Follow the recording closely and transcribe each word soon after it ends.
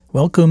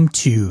Welcome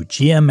to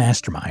GM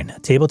Mastermind, a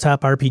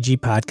tabletop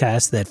RPG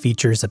podcast that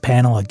features a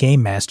panel of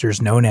game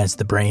masters known as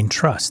the Brain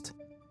Trust.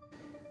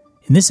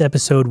 In this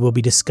episode, we'll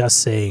be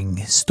discussing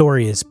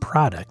story as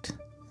product.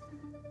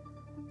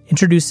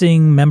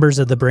 Introducing members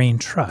of the Brain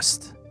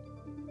Trust.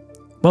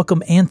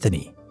 Welcome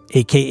Anthony,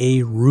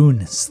 aka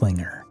Rune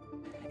Slinger.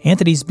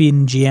 Anthony's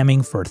been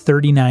GMing for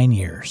 39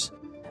 years.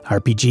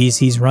 RPGs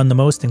he's run the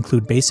most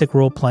include basic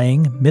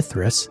role-playing,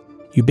 Mythras,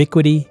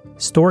 Ubiquity,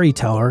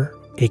 Storyteller,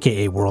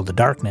 aka World of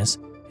Darkness,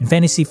 and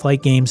Fantasy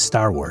Flight Games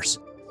Star Wars.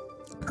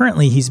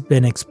 Currently, he's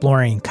been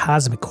exploring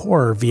cosmic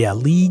horror via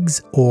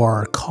Leagues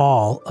or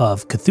Call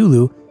of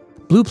Cthulhu,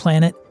 Blue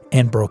Planet,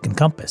 and Broken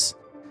Compass.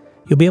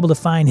 You'll be able to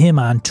find him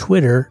on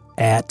Twitter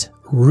at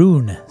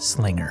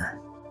RuneSlinger.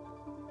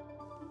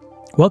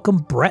 Welcome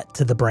Brett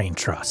to the Brain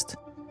Trust.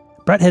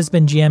 Brett has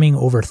been GMing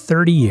over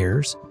 30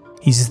 years.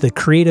 He's the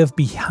creative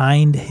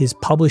behind his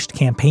published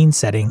campaign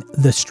setting,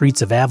 The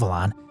Streets of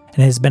Avalon,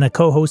 and has been a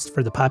co-host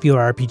for the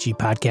popular RPG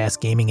podcast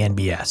Gaming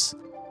NBS.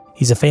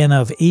 He's a fan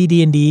of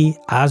AD&D,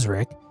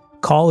 Osric,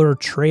 Call or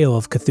Trail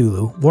of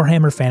Cthulhu,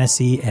 Warhammer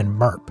Fantasy, and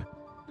MERP,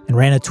 and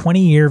ran a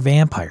 20-year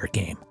vampire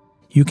game.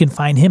 You can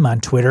find him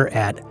on Twitter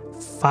at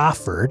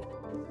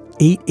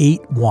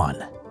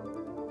Fofford881.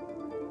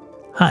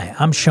 Hi,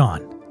 I'm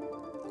Sean.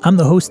 I'm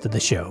the host of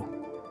the show.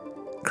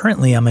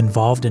 Currently, I'm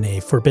involved in a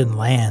Forbidden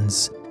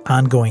Lands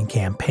ongoing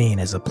campaign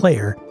as a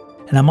player,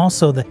 and I'm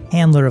also the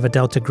handler of a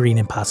Delta Green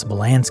Impossible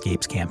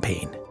Landscapes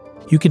campaign.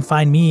 You can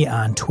find me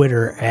on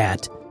Twitter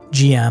at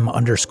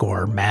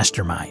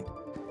GM_mastermind.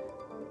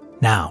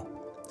 Now,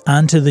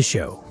 on to the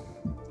show.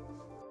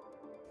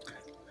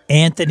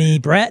 Anthony,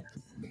 Brett,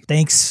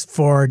 thanks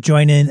for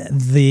joining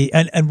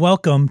and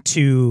welcome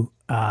to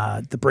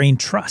the Brain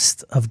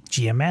Trust of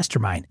GM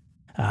Mastermind.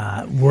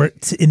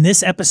 In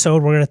this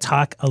episode, we're going to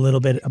talk a little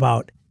bit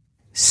about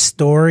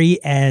story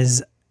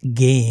as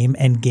game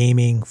and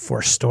gaming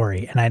for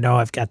story. And I know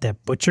I've got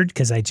that butchered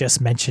because I just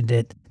mentioned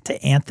it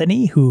to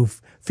Anthony, who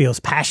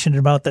feels passionate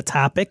about the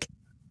topic.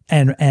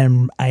 And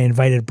I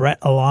invited Brett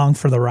along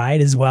for the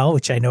ride as well,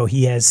 which I know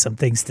he has some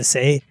things to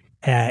say.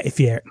 If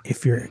you're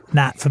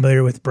not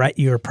familiar with Brett,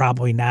 you're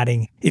probably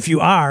nodding. If you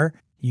are,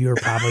 you're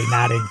probably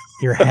nodding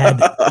your head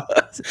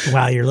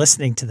while you're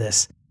listening to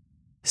this.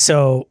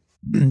 So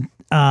when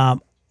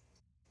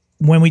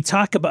we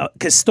talk about,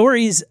 because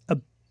story is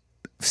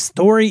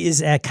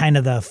at kind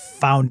of the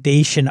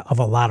foundation of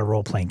a lot of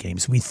role-playing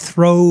games. We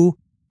throw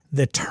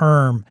the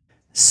term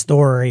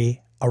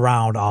story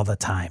around all the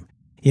time.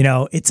 You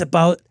know, it's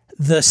about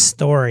the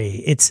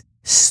story. It's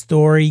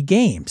story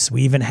games.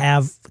 We even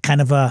have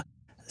kind of a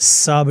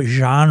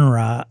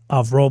subgenre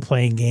of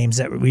role-playing games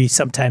that we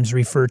sometimes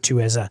refer to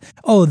as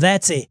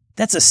that's a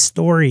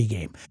story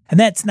game. And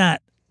that's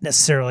not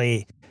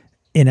necessarily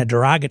in a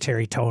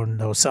derogatory tone,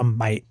 though some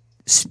might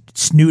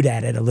snoot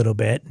at it a little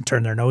bit and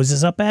turn their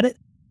noses up at it.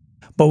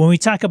 But when we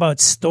talk about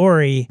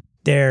story,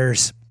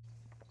 there's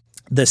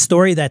the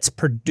story that's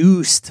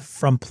produced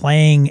from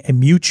playing a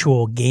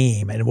mutual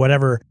game, and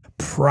whatever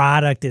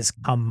product has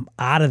come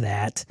out of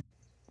that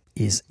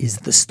is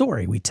the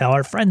story. We tell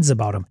our friends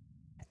about them.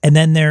 And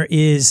then there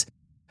is,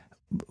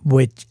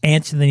 which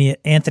Anthony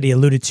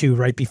alluded to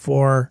right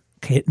before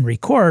hitting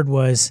record,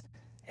 was,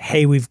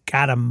 hey, we've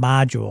got a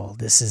module.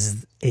 This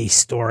is a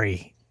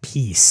story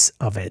piece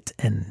of it,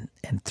 and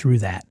through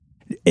that.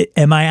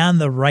 Am I on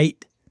the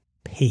right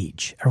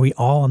page? Are we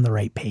all on the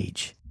right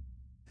page?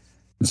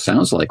 It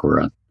sounds like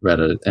we're at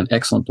an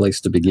excellent place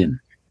to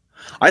begin.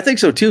 I think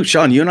so too.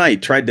 Sean, you and I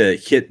tried to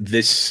hit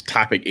this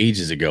topic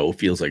ages ago,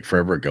 feels like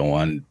forever ago,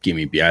 on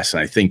Gaming BS.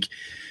 And I think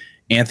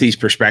Anthony's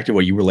perspective,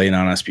 what you were laying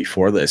on us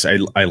before this,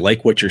 I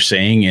like what you're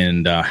saying,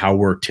 and how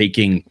we're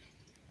taking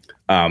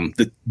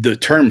the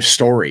term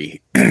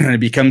story, and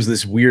it becomes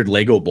this weird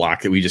Lego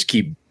block that we just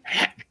keep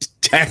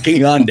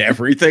tacking on to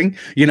everything.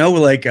 You know,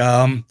 like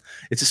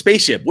it's a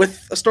spaceship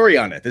with a story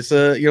on it. It's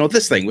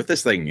this thing with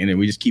this thing, and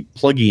we just keep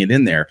plugging it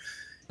in there.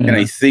 Yeah. And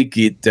I think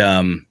it,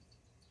 I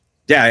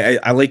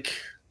like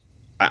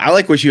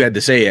what you had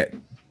to say at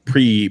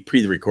pre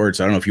the record.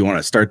 So I don't know if you want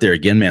to start there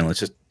again, man.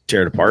 Let's just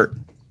tear it apart.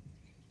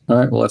 All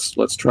right. Well,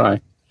 let's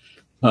try.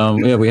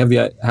 We have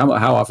the.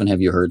 How often have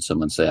you heard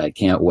someone say, "I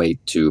can't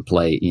wait to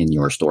play in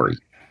your story"?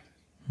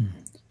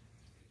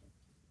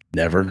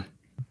 Never.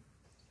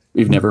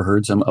 We've never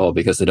heard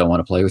because they don't want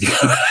to play with you.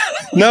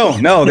 No.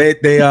 No.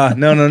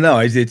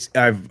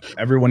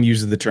 Everyone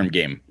uses the term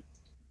game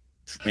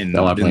in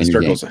the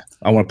circles.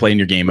 I want to play in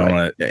your game.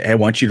 Right. I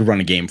want you to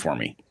run a game for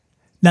me.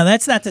 Now,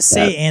 that's not to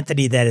say,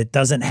 Anthony, that it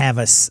doesn't have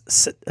a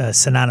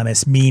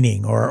synonymous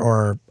meaning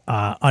or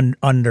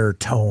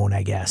undertone,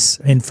 I guess,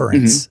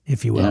 inference,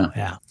 if you will.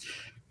 Yeah.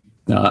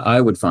 Now, I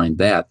would find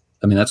that.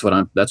 I mean, that's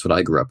what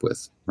I grew up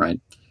with,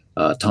 right?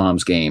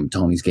 Tom's game,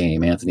 Tony's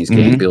game, Anthony's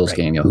game, Bill's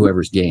game,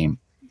 whoever's game,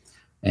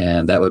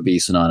 and that would be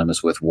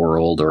synonymous with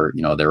world or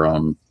their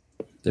own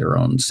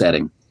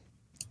setting.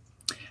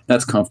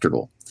 That's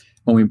comfortable.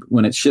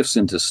 When it shifts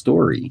into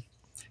story,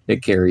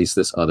 it carries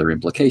this other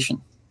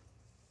implication,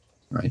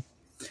 right?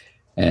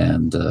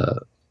 And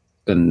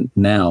and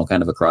now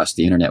kind of across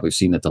the internet, we've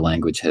seen that the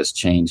language has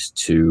changed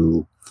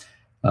to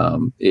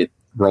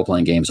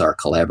role-playing games are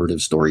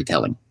collaborative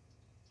storytelling.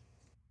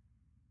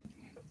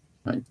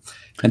 Right.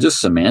 And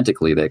just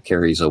semantically, that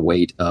carries a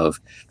weight of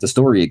the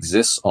story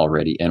exists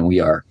already and we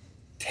are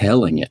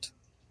telling it.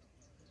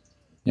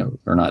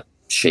 We're not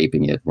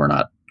shaping it. We're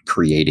not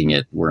creating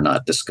it. We're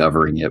not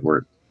discovering it.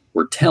 We're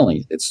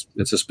telling it.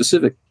 It's a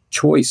specific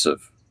choice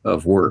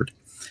of word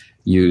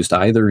used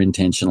either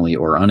intentionally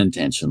or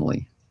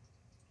unintentionally.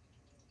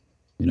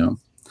 And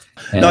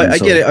no, I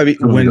get it. I mean,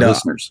 when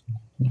listeners.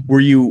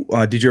 Were you?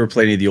 Did you ever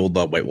play any of the old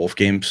White Wolf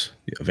games,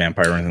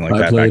 Vampire or anything like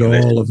that? I played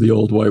all of the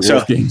old White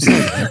Wolf games.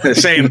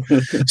 Same.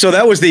 So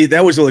that was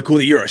really cool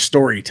that you're a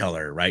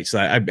storyteller, right? So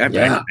I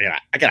got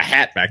a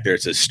hat back there.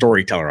 It says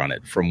storyteller on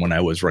it from when I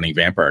was running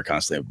Vampire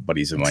constantly.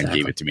 Buddies of mine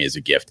gave it to me as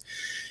a gift,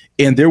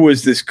 and there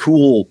was this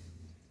cool.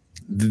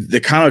 The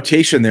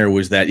connotation there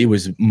was that it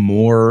was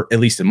more, at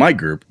least in my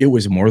group, it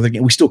was more the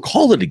game. We still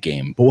called it a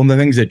game, but one of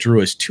the things that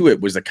drew us to it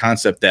was the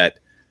concept that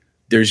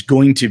there's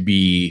going to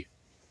be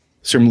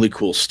some really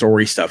cool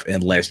story stuff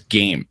and less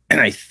game. And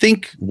I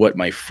think what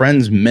my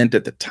friends meant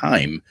at the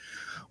time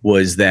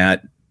was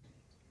that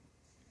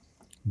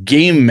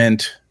game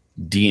meant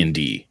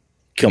D&D,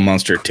 kill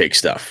monster, take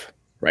stuff,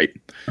 right?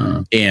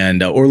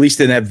 And or at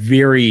least in that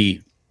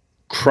very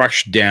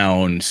crushed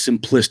down,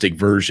 simplistic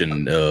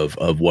version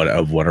of what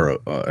an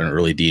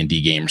early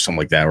D&D game or something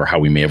like that, or how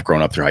we may have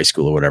grown up through high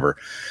school or whatever.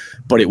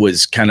 But it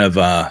was kind of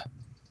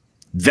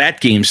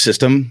that game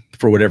system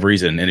for whatever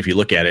reason. And if you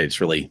look at it, it's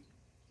really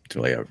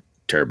a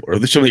terrible,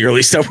 or some of the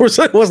early stuff was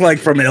like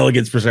from an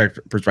elegance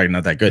perspective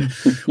not that good.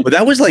 But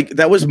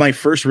that was my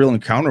first real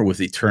encounter with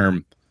the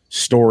term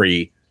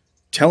story,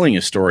 telling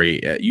a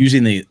story,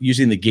 using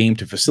the game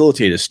to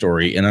facilitate a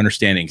story and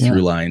understanding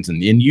through lines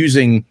and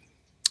using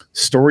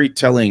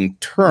storytelling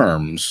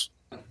terms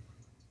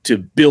to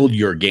build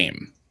your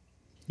game,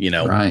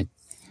 right.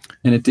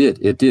 And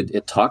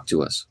it talked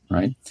to us,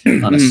 right?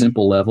 On a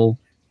simple level,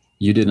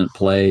 you didn't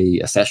play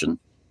a session,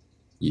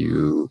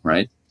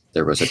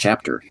 there was a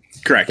chapter.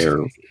 Correct.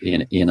 There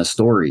in a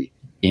story,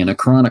 in a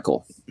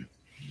chronicle.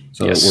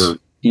 So we're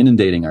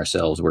inundating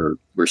ourselves. We're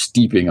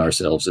steeping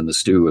ourselves in the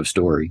stew of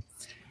story.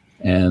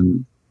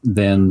 And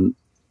then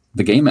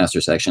the Game Master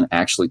section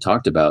actually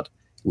talked about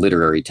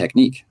literary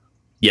technique.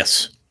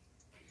 Yes.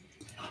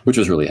 Which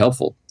was really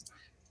helpful.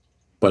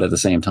 But at the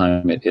same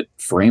time, it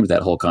framed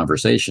that whole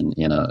conversation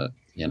in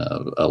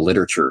a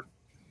literature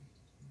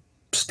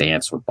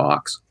stance or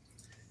box,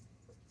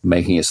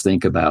 making us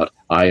think about,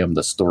 I am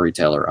the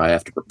storyteller. I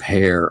have to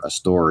prepare a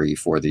story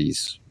for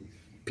these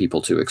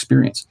people to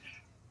experience,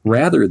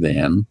 rather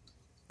than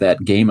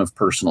that game of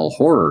personal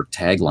horror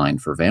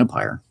tagline for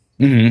Vampire,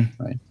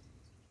 right?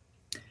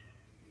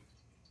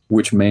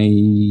 Which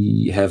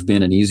may have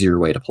been an easier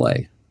way to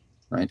play,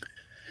 right?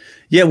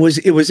 Yeah,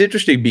 it was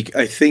interesting because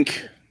I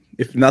think,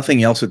 if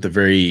nothing else, so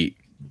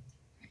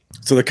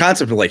the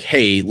concept of like,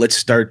 hey, let's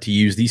start to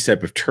use these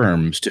type of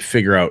terms to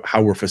figure out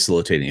how we're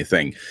facilitating a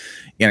thing.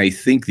 And I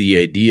think the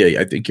idea,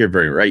 I think you're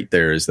very right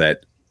there, is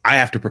that I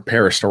have to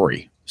prepare a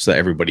story so that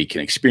everybody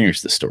can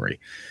experience the story.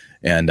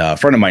 And a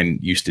friend of mine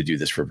used to do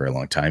this for a very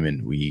long time.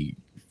 And he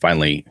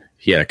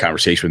had a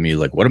conversation with me,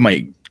 like, what am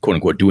I, quote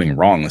unquote, doing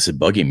wrong? This is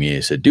bugging me.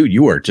 I said, dude,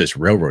 you are just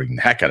railroading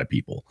the heck out of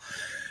people.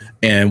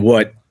 And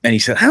he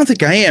said, I don't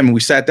think I am. And we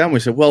sat down, we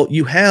said, well,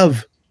 you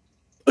have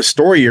a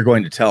story you're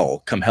going to tell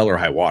come hell or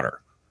high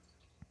water.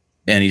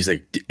 And he's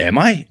like, am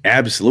I?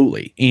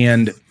 Absolutely.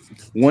 And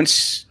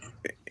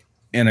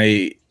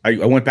I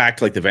went back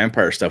to like the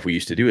Vampire stuff we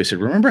used to do. I said,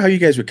 remember how you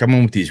guys would come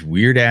in with these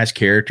weird ass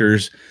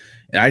characters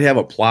and I'd have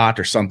a plot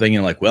or something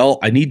and like, well,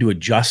 I need to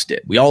adjust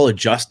it. We all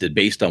adjusted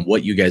based on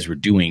what you guys were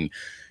doing.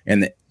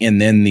 And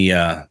then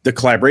the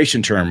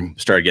collaboration term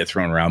started to get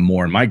thrown around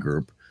more in my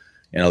group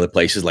and other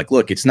places. Like,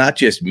 look, it's not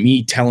just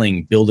me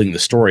building the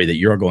story that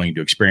you're going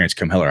to experience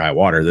come hell or high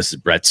water. This is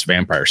Brett's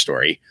Vampire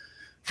story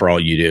for all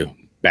you to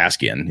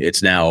bask in.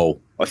 It's now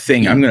a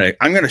thing. I'm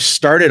gonna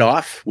start it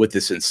off with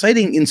this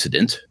inciting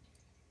incident.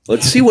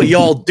 Let's see what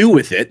y'all do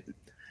with it,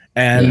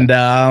 and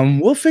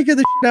we'll figure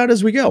this shit out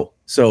as we go.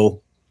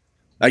 So,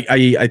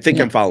 I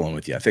think I'm following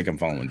with you.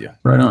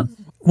 Right on.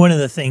 One of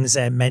the things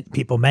that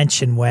people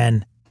mention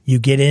when you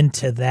get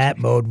into that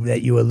mode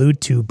that you allude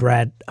to,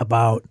 Brad,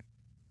 about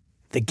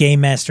the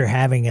game master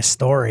having a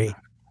story.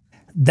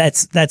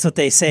 That's what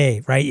they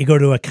say, right? You go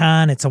to a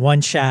con, it's a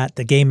one shot.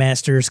 The game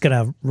master is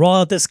gonna roll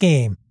out this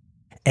game.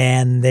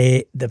 And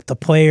the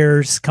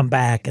players come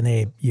back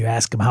and you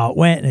ask them how it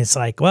went. And it's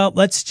like, well,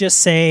 let's just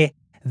say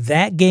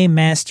that game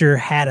master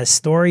had a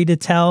story to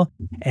tell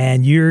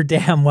and you're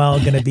damn well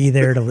going to be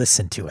there to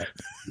listen to it.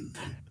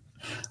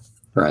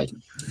 Right.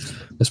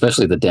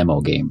 Especially the demo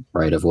game,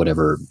 right? Of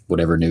whatever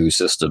new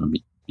system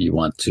you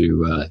want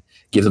to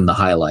give them the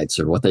highlights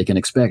or what they can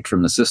expect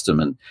from the system.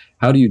 And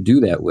how do you do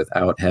that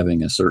without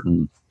having a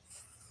certain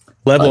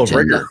level agenda?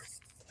 Of rigor?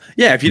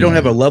 Yeah, if you don't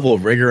have a level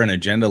of rigor and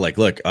agenda, like,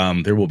 look,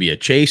 there will be a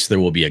chase, there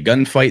will be a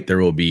gunfight, there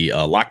will be a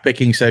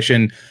lockpicking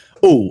session.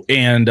 Oh,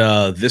 and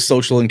this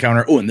social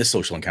encounter. Oh, and this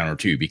social encounter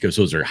too, because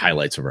those are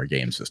highlights of our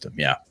game system.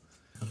 Yeah.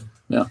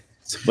 Yeah.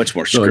 It's much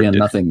more So scripted.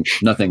 again,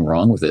 nothing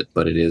wrong with it,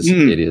 but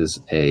it's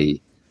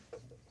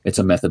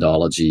a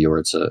methodology, or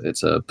it's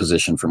a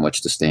position from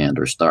which to stand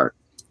or start.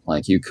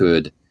 Like, you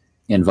could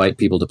invite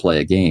people to play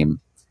a game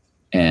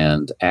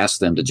and ask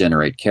them to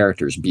generate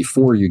characters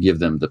before you give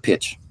them the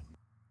pitch.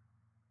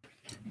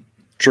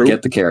 True.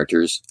 Get the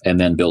characters and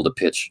then build a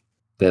pitch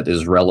that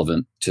is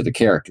relevant to the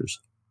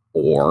characters.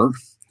 Or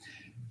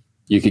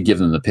you could give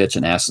them the pitch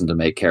and ask them to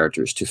make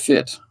characters to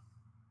fit.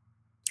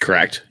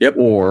 Correct. Yep.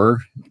 Or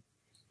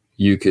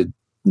you could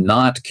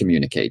not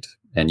communicate,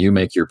 and you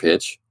make your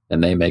pitch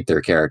and they make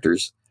their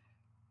characters,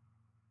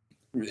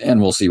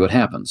 and we'll see what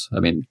happens.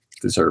 I mean,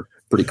 these are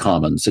pretty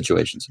common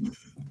situations.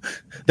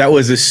 That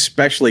was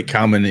especially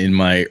common in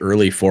my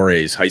early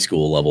forays, high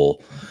school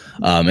level.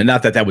 And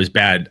not that was a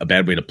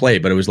bad way to play,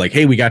 but it was like,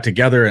 hey, we got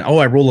together and,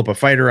 I roll up a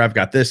fighter. I've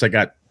got this, I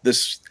got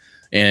this.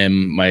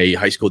 And my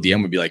high school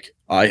DM would be like,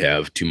 I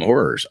have Tomb of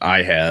Horrors.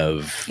 I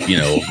have,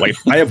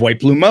 I have White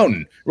Blue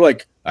Mountain. We're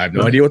like, I have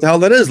no idea what the hell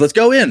that is. Let's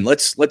go in.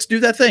 Let's do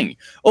that thing.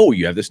 Oh,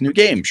 you have this new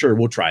game. Sure,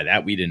 we'll try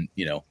that. We didn't,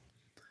 Yeah.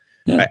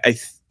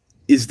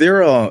 Is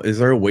there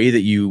a way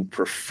that you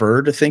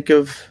prefer to think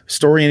of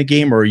story in a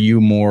game, or are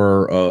you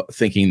more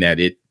thinking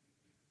that it?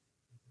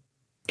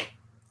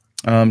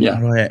 How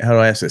do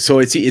I ask this? So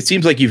it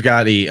seems like you've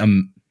got a.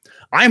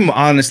 I'm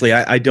honestly,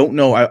 I don't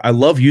know. I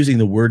love using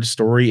the word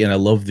story, and I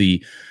love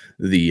the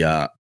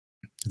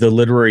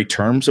literary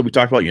terms that we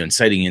talked about. Your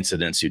inciting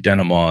incidents, your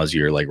denouements,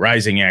 your like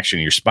rising action,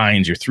 your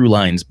spines, your through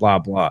lines, blah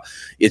blah.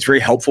 It's very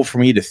helpful for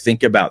me to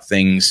think about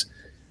things.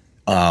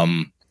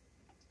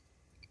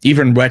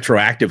 Even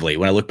retroactively,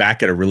 when I look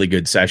back at a really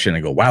good session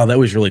and go, wow, that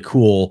was really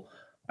cool.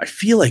 I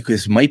feel like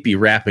this might be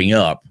wrapping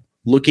up,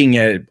 looking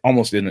at it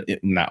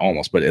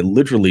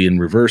literally in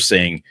reverse,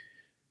 saying,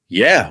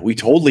 yeah, we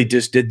totally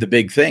just did the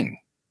big thing.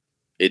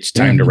 It's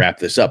time to wrap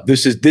this up.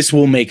 This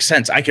will make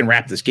sense. I can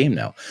wrap this game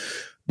now.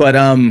 But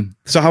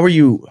so how are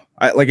you?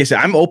 Like I said,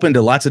 I'm open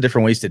to lots of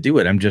different ways to do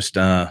it. I'm just,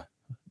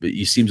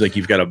 it seems like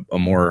you've got a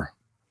more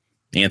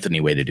Anthony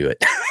way to do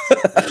it.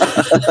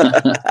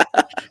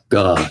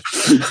 God.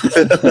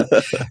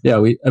 Yeah,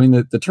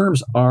 the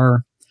terms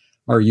are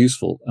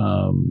useful.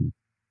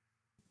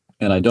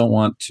 And I don't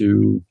want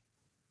to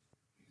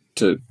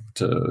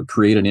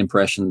create an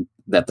impression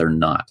that they're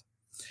not.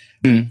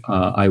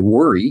 I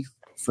worry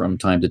from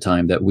time to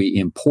time that we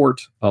import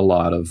a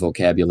lot of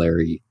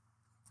vocabulary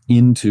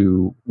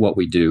into what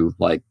we do,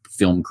 like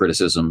film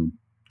criticism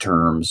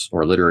terms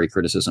or literary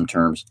criticism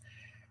terms,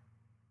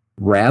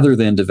 rather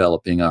than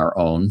developing our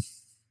own.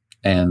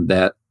 And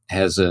that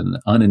has an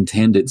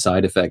unintended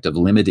side effect of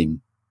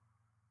limiting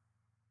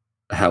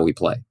how we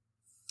play,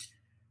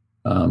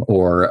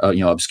 or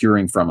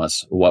obscuring from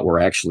us what we're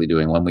actually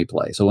doing when we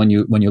play. So when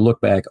you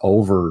look back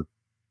over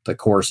the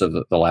course of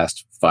the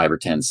last 5 or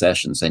 10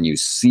 sessions and you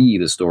see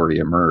the story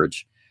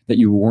emerge that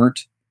you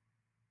weren't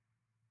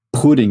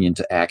putting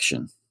into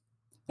action,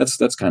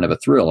 that's kind of a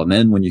thrill. And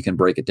then when you can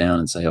break it down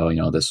and say,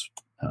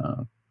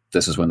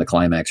 this is when the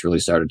climax really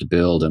started to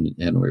build, and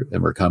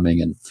we're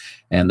coming,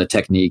 and the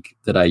technique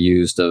that I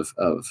used of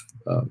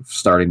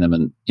starting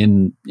them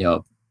in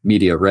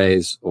media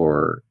res,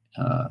 or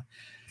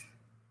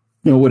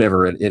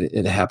whatever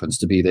it happens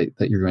to be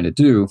that you're going to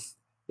do,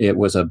 it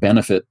was a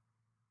benefit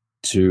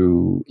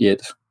to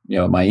it.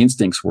 My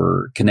instincts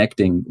were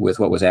connecting with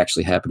what was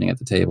actually happening at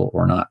the table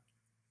or not.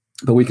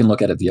 But we can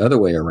look at it the other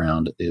way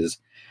around, is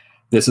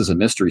this is a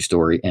mystery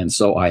story, and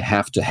so I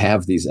have to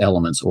have these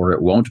elements or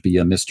it won't be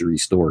a mystery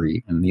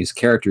story, and these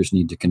characters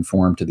need to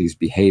conform to these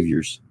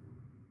behaviors,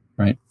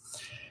 right?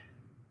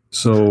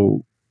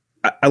 So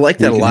I like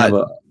that a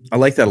lot. I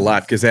like that a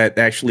lot because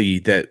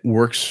that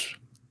works.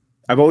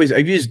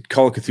 I've used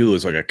Call of Cthulhu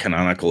as like a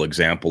canonical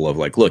example of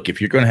like, look, if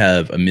you're going to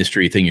have a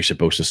mystery thing you're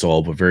supposed to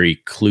solve, a very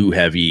clue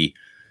heavy,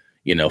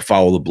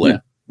 follow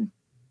the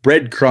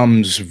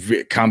breadcrumbs,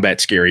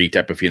 combat scary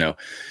type of,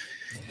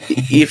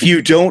 if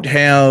you don't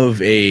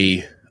have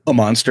a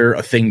monster,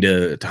 a thing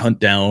to hunt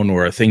down,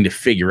 or a thing to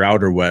figure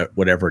out, or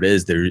whatever it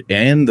is there,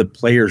 and the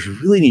players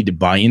really need to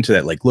buy into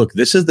that. Like, look,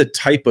 this is the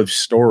type of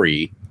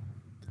story,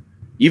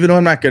 even though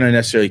I'm not going to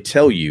necessarily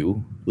tell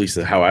you, at least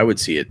how I would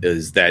see it,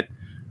 is that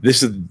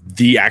this is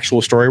the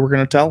actual story we're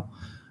going to tell,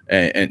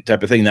 and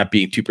type of thing, not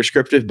being too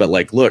prescriptive, but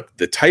like, look,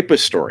 the type of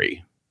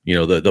story,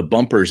 the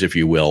bumpers, if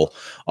you will,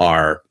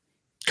 are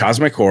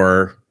cosmic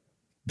horror,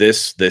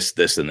 this,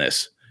 and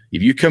this.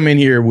 If you come in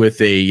here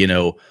with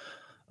a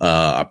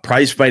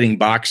prize fighting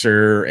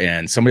boxer,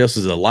 and somebody else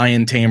is a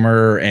lion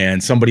tamer,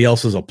 and somebody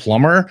else is a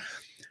plumber,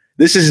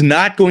 this is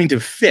not going to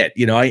fit.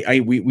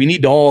 We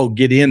need to all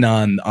get in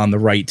on the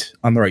right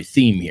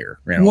theme here.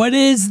 What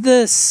is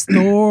the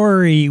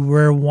story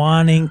we're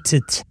wanting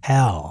to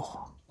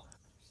tell?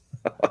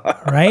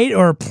 Right?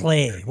 Or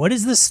play? What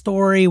is the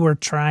story we're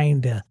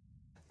trying to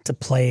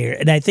play?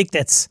 And I think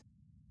that's,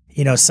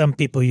 some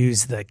people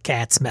use the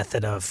CATS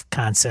method of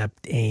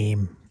concept,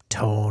 aim,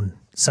 tone,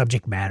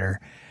 subject matter.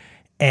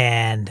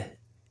 And,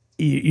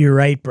 you're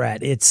right,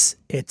 Brett. It's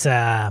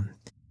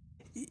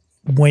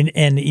when,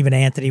 and even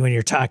Anthony, when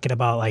you're talking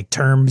about like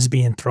terms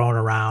being thrown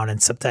around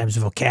and sometimes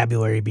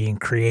vocabulary being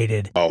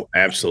created. Oh,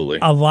 absolutely.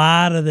 A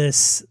lot of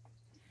this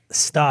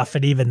stuff,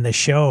 and even the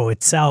show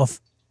itself,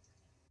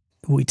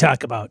 we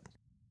talk about,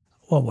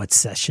 well, what's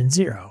session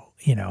zero?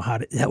 You know,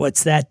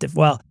 what's that?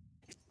 Well,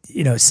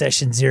 you know,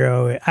 session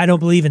zero, I don't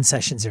believe in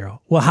session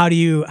zero. Well, how do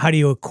you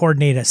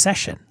coordinate a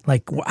session?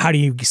 Like, how do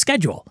you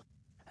schedule?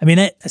 I mean,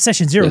 a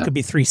session zero could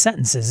be 3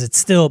 sentences. It's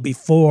still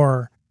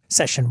before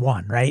session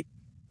 1, right?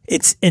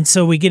 And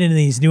so we get into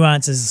these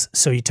nuances.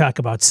 So you talk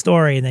about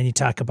story, and then you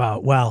talk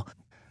about, well,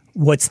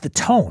 what's the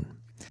tone?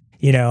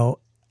 You know,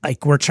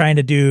 like we're trying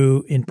to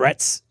do in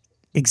Brett's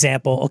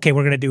example, okay,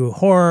 we're going to do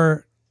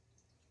horror,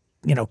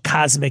 you know,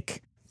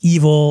 cosmic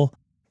evil,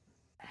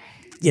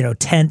 you know,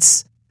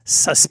 tense,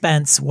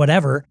 suspense,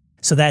 whatever.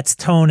 So that's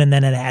tone, and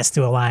then it has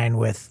to align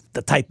with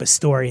the type of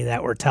story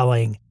that we're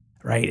telling,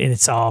 right? And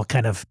it's all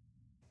kind of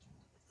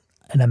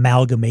an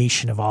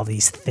amalgamation of all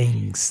these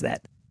things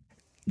that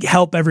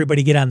help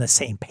everybody get on the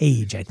same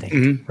page, I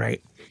think,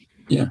 right?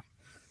 Yeah.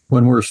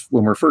 When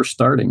we're first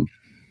starting,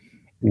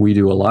 we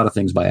do a lot of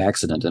things by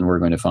accident, and we're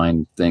going to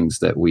find things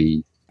that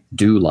we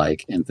do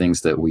like and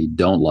things that we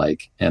don't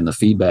like, and the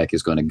feedback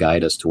is going to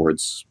guide us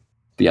towards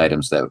the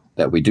items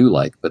that we do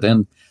like. But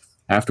then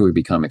after we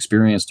become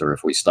experienced, or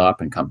if we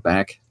stop and come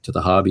back to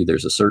the hobby,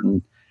 there's a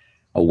certain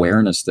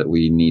awareness that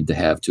we need to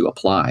have to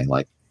apply,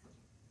 like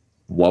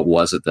what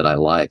was it that I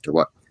liked,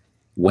 or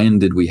when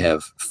did we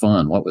have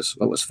fun? What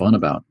was fun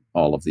about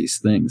all of these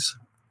things?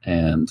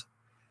 And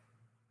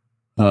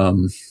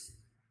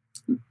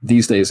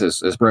these days,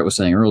 as Brett was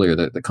saying earlier,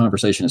 the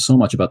conversation is so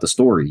much about the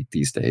story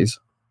these days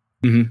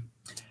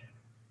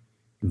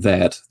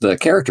that the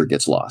character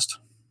gets lost,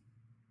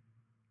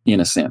 in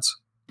a sense.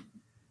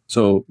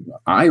 So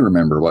I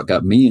remember what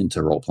got me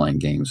into role-playing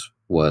games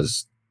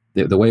was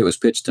the way it was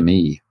pitched to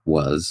me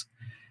was,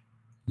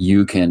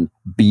 you can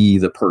be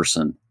the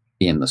person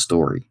in the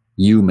story.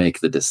 You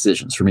make the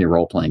decisions. For me,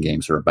 role-playing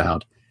games are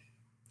about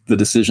the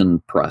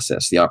decision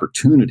process, the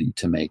opportunity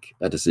to make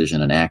a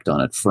decision and act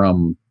on it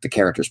from the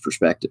character's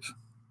perspective.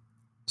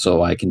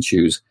 So I can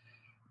choose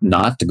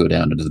not to go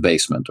down into the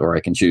basement, or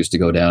I can choose to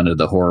go down into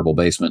the horrible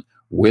basement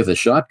with a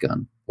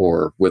shotgun,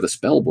 or with a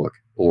spell book,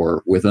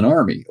 or with an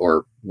army,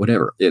 or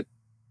whatever.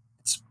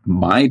 It's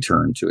my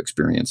turn to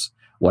experience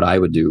what I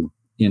would do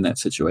in that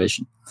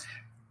situation.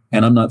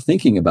 And I'm not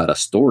thinking about a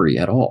story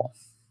at all.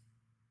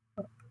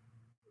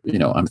 You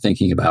know, I'm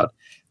thinking about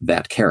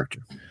that character.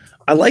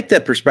 I like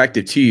that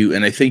perspective too,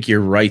 and I think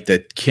you're right,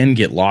 that can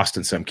get lost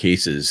in some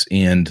cases.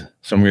 And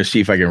so I'm going to see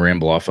if I can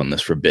ramble off on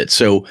this for a bit.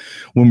 So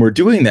when we're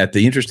doing that,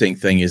 the interesting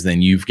thing is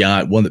then you've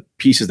got one of the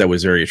pieces that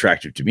was very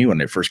attractive to me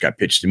when it first got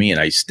pitched to me, and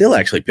I still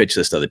actually pitch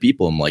this to other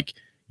people. I'm like,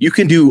 you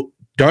can do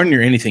darn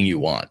near anything you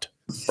want,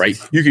 right?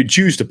 You could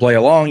choose to play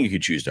along, you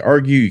could choose to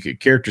argue,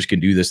 characters can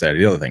do this, that, or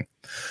the other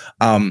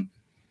thing.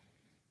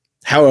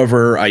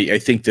 However, I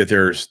think that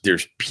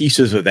there's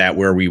pieces of that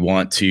where we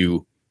want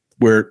to,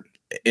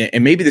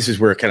 and maybe this is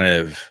where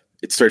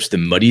it starts to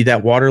muddy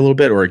that water a little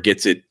bit, or it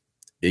gets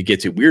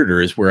it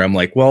weirder, is where I'm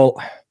like,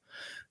 well,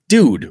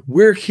 dude,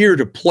 we're here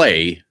to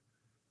play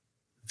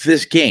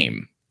this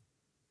game.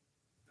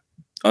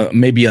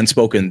 Maybe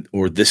unspoken,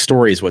 or this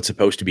story is what's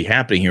supposed to be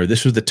happening here.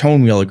 This was the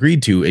tone we all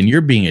agreed to, and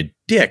you're being a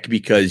dick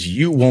because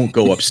you won't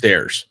go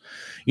upstairs.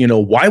 You know,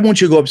 why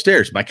won't you go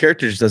upstairs? My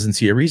character just doesn't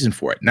see a reason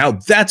for it. Now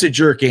that's a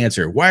jerk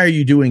answer. Why are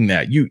you doing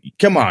that? You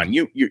come on,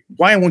 you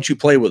why won't you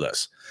play with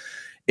us?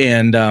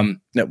 And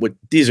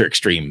these are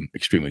extreme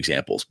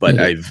examples, but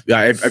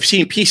I've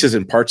seen pieces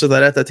and parts of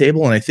that at the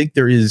table, and I think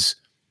there is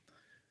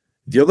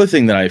the other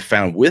thing that I've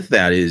found with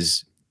that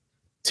is,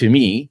 to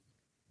me,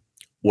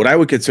 what I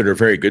would consider a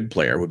very good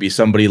player would be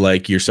somebody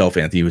like yourself,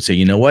 Anthony, who would say,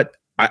 you know what,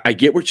 I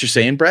get what you're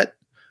saying, Brett,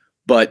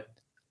 but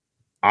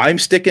I'm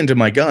sticking to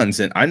my guns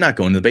and I'm not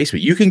going to the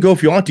basement. You can go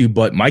if you want to,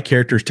 but my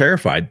character is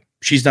terrified.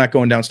 She's not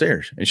going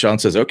downstairs. And Sean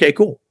says, okay,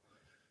 cool.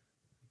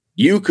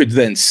 You could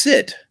then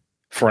sit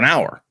for an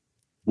hour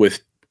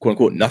with quote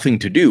unquote nothing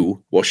to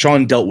do while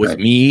Sean dealt with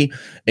me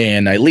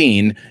and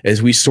Eileen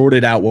as we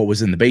sorted out what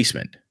was in the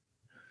basement.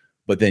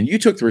 But then you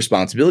took the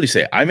responsibility to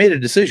say, I made a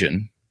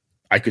decision.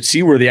 I could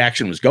see where the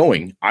action was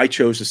going. I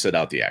chose to sit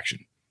out the action.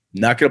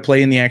 Not going to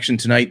play in the action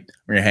tonight.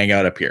 We're going to hang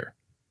out up here.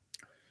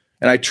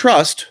 And I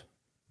trust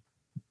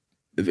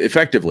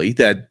effectively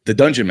that the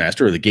dungeon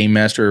master or the game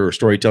master or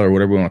storyteller, or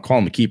whatever we want to call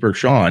him, the keeper,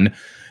 Sean,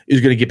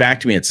 is going to get back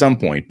to me at some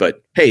point.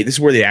 But hey, this is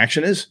where the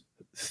action is.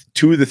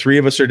 2 of the 3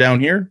 of us are down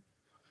here.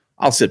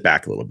 I'll sit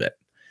back a little bit.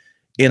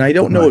 And I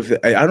don't know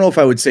if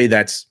I would say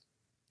that's,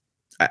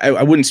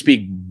 I wouldn't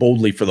speak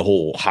boldly for the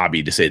whole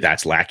hobby to say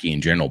that's lackey in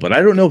general, but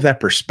I don't know if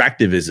that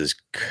perspective is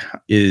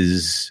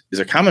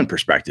a common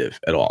perspective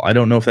at all. I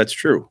don't know if that's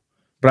true,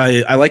 but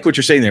I like what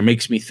you're saying there. It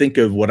makes me think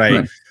of what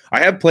I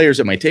have players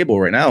at my table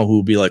right now who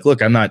will be like,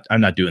 look, I'm not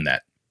doing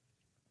that.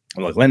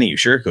 I'm like, Lenny, you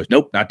sure? He goes,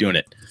 nope, not doing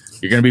it.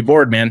 You're going to be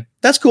bored, man.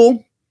 That's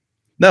cool.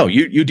 No,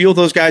 you deal with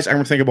those guys. I'm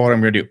going to think about what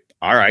I'm going to do.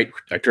 All right.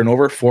 I turn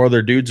over. 4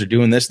 other dudes are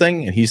doing this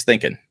thing, and he's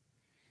thinking.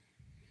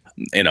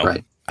 you know.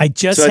 Right. I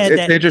just So had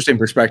it's that. an interesting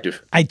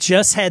perspective. I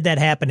just had that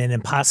happen in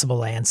Impossible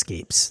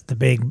Landscapes, the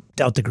big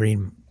Delta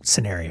Green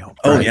scenario.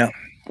 Oh Right. yeah.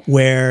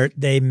 Where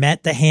they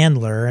met the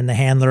handler and the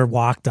handler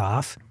walked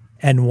off,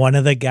 and one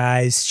of the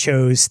guys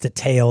chose to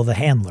tail the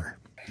handler.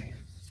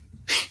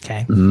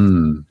 Okay.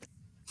 Mm.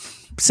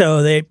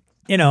 So they,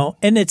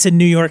 and it's in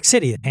New York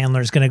City. The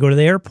handler's going to go to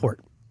the airport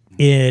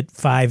at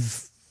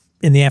 5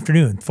 in the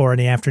afternoon, 4 in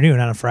the afternoon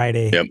on a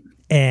Friday. Yep.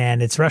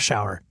 And it's rush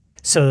hour.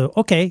 So,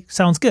 okay,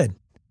 sounds good.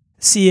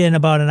 See you in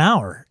about an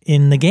hour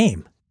in the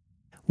game.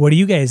 What are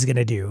you guys going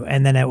to do?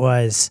 And then it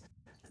was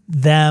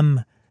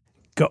them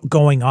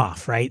going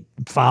off, right?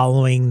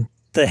 Following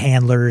the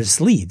handler's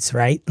leads,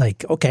 right?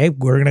 Like, okay,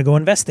 we're going to go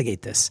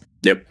investigate this.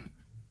 Yep.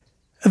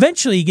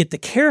 Eventually you get the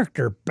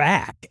character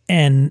back,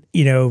 and,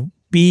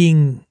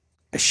 being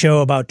a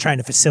show about trying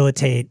to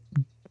facilitate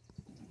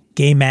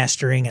game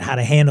mastering and how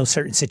to handle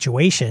certain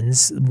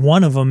situations.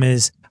 One of them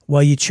is,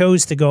 well, you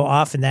chose to go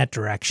off in that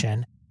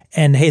direction,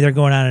 and hey, they're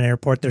going on an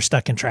airport. They're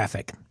stuck in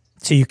traffic.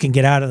 So you can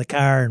get out of the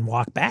car and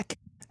walk back,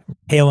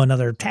 hail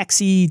another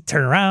taxi,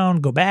 turn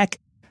around, go back.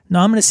 No,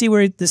 I'm going to see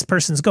where this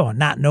person's going,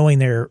 not knowing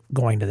they're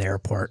going to the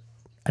airport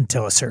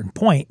until a certain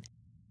point.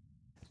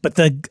 But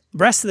the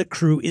rest of the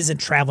crew isn't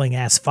traveling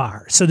as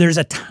far. So there's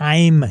a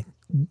time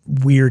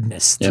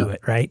weirdness to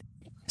it, right?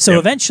 So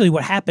eventually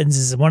what happens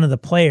is one of the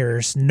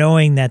players,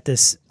 knowing that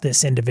this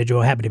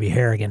individual happened to be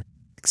Harrigan,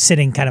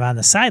 sitting kind of on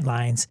the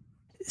sidelines,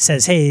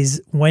 says, hey,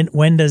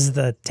 when does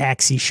the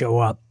taxi show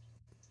up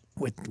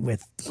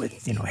with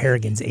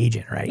Harrigan's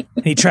agent, right?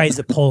 And he tries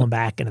to pull him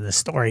back into the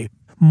story,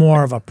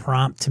 more of a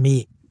prompt to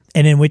me.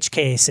 And in which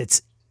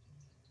case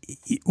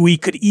we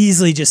could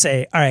easily just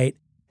say, all right,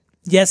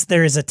 yes,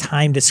 there is a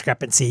time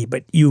discrepancy,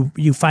 but you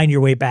find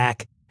your way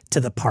back to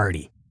the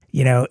party.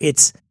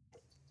 It's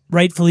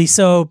rightfully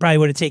so, probably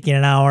would have taken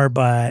an hour,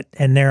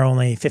 and they're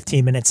only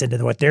 15 minutes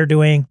into what they're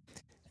doing.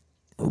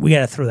 We got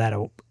to throw that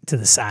to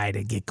the side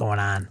and get going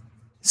on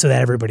so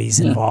that everybody's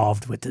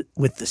involved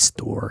with the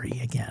story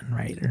again,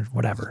 right? Or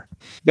whatever.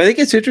 But I think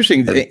it's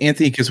interesting,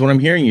 Anthony, because what I'm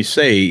hearing you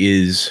say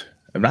is,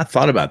 I've not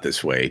thought about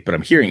this way, but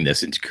I'm hearing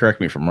this, and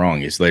correct me if I'm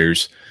wrong, is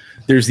there's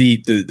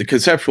the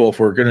conceptual, if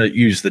we're going to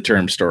use the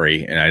term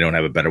story, and I don't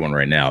have a better one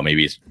right now,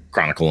 maybe it's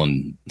chronicle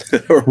and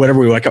or whatever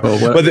we want to call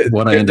it.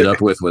 What I ended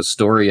up with was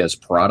story as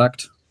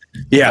product.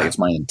 Yeah. Like it's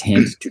my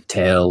intent to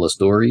tell a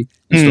story,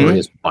 and story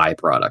as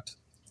byproduct.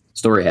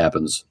 Story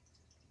happens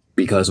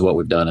because of what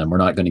we've done, and we're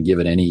not going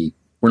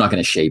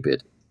to shape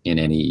it in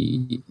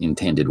any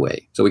intended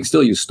way. So we can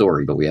still use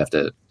story, but we have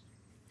to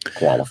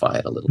qualify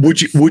it a little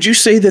bit. Would you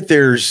say that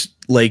there's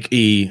like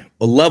a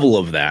level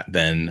of that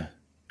then?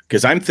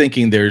 Because I'm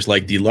thinking there's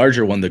like the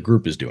larger one the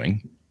group is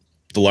doing,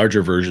 the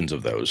larger versions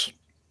of those,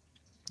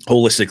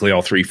 holistically,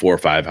 all 3, 4,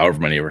 5, however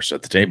many of us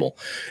at the table.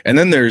 And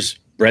then there's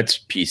Brett's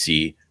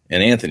PC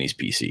and Anthony's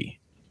PC.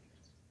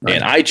 Right.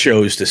 And I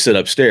chose to sit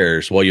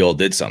upstairs while you all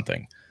did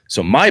something.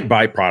 So my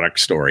byproduct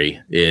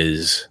story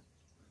is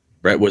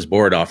Brett was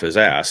bored off his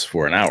ass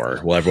for an hour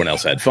while everyone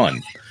else had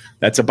fun.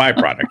 That's a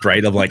byproduct,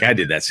 right? Of like, I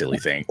did that silly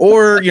thing.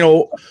 Or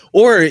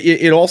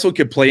it also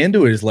could play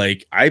into it as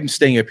like, I'm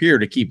staying up here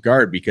to keep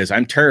guard because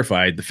I'm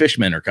terrified the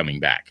fishmen are coming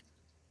back.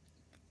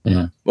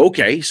 Yeah.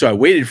 Okay. So I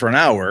waited for an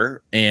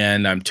hour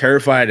and I'm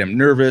terrified. I'm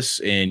nervous.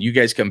 And you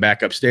guys come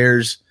back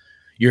upstairs.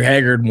 You're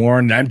haggard,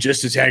 worn. And I'm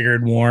just as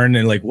haggard, worn.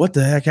 And like, what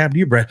the heck happened to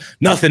you, Brett?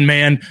 Nothing,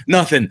 man.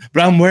 Nothing.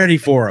 But I'm ready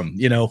for him,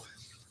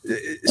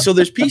 So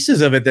there's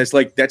pieces of it that's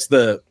like,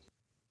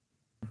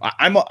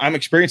 I'm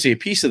experiencing a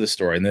piece of the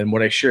story, and then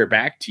what I share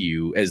back to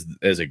you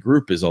as a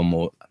group is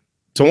almost.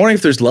 So I'm wondering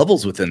if there's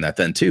levels within that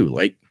then too.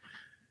 Like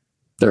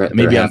there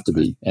have to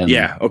be, and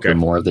okay. The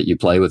more that you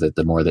play with it,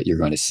 the more that you're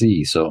going to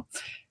see. So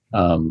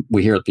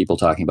we hear people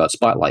talking about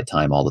spotlight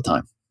time all the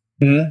time,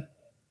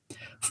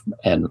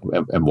 and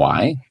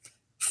why?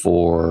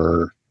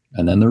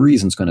 And then the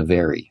reason's going to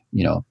vary,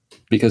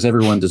 because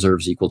everyone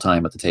deserves equal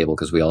time at the table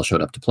because we all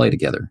showed up to play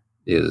together.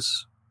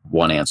 Is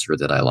one answer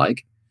that I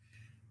like.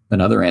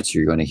 Another answer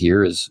you're going to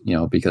hear is,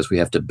 because we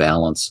have to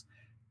balance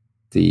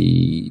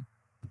the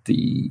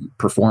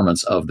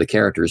performance of the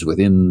characters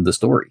within the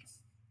story,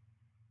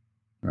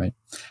 right?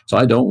 So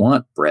I don't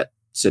want Brett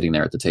sitting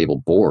there at the table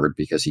bored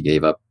because he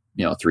gave up,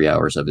 3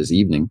 hours of his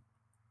evening.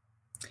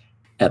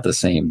 At the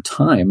same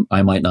time,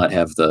 I might not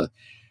have the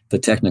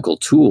technical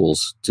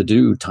tools to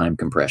do time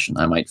compression.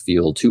 I might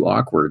feel too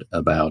awkward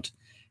about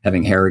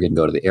having Harrigan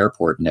go to the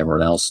airport and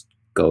everyone else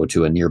go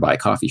to a nearby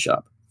coffee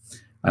shop.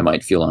 I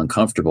might feel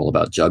uncomfortable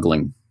about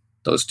juggling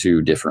those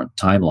two different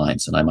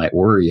timelines, and I might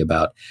worry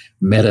about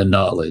meta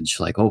knowledge,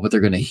 like, but they're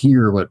going to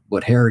hear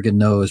what Harrigan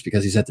knows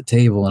because he's at the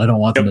table, and I don't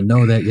want them to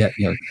know that yet.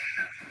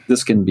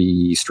 This can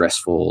be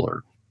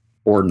stressful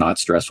or not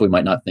stressful. We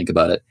might not think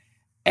about it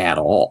at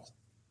all,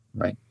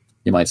 right?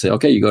 You might say,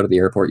 okay, you go to the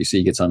airport, you see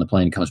he gets on the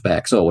plane, he comes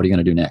back. So what are you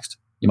going to do next?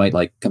 You might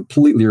like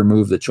completely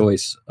remove the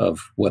choice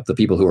of what the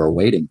people who are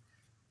waiting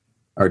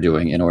are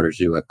doing in order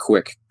to do a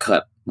quick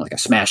cut, like a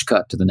smash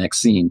cut to the next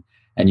scene.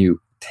 And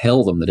you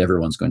tell them that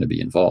everyone's going to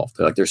be involved.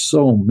 They're like, there's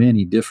so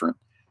many different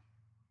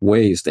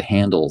ways to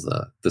handle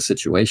the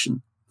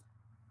situation.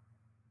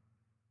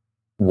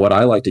 What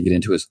I like to get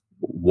into is,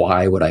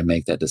 why would I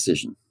make that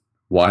decision?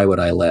 Why would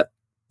I let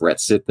Brett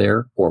sit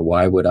there, or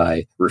why would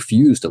I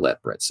refuse to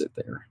let Brett sit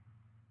there?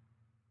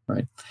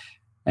 Right.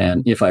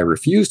 And if I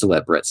refuse to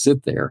let Brett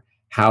sit there,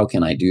 how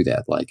can I do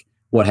that? Like,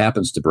 what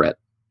happens to Brett?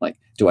 Like,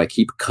 do I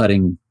keep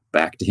cutting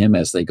back to him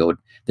as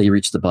they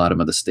reach the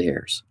bottom of the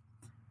stairs?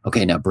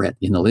 Okay, now Brett,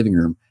 in the living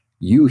room,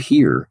 you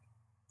hear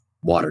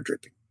water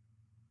dripping.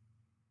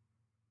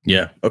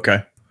 Yeah.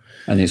 Okay.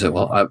 And he said,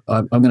 well,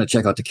 I'm going to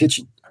check out the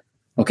kitchen.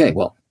 Okay,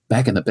 well,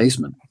 back in the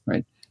basement,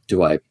 right?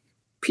 Do I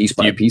piece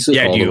by piece it?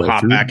 Yeah. all Do the you way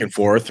hop through? back and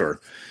forth,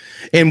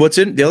 and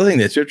the other thing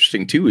that's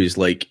interesting too is,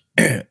 like,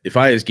 if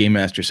I as game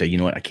master say, you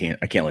know what, I can't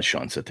let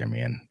Sean sit there,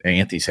 man.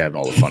 Anthony's having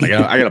all the fun.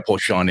 I gotta pull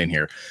Sean in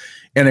here,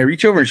 and I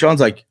reach over and Sean's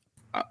like,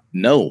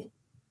 no,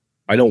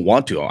 I don't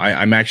want to.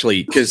 I'm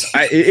actually, because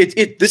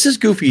this is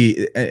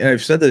goofy, and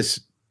I've said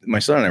this. My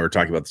son and I were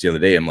talking about this the other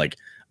day. I'm like,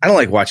 I don't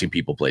like watching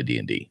people play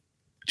D&D,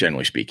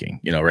 generally speaking.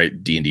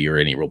 Right? D&D or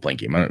any role playing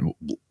game.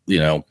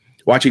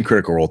 Watching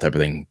Critical Role type of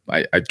thing.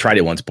 I tried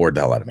it once, bored the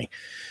hell out of me.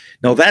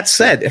 Now, that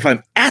said, if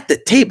I'm at the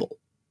table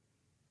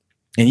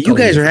and you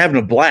guys are having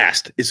a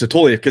blast, it's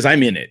because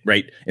I'm in it,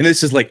 right? And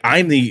this is like,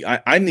 I'm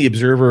the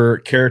observer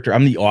character.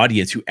 I'm the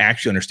audience who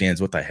actually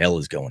understands what the hell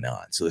is going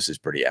on. So this is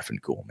pretty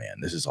effing cool, man.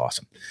 This is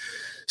awesome.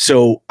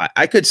 So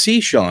I could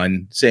see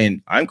Sean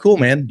saying, I'm cool,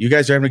 man. You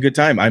guys are having a good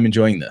time. I'm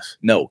enjoying this.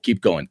 No,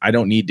 keep going. I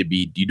don't need to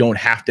be, you don't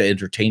have to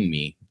entertain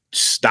me.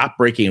 Stop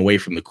breaking away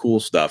from the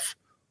cool stuff.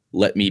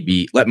 Let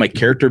my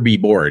character be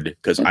bored,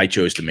 because I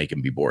chose to make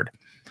him be bored.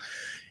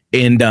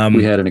 And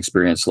we had an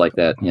experience like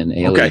that in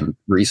Alien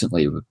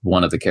recently.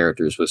 One of the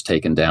characters was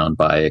taken down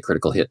by a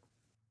critical hit,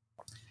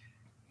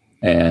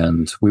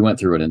 and we went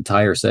through an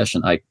entire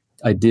session.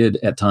 I did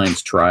at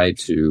times try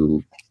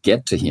to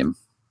get to him,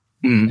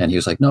 and he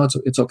was like, no,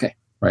 it's okay,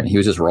 right? And he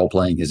was just role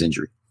playing his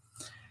injury.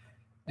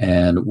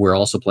 And we're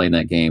also playing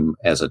that game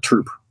as a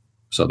troop,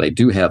 so they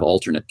do have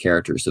alternate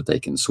characters that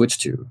they can switch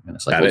to. And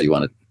it's like, do you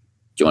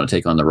want to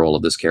take on the role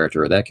of this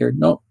character or that character?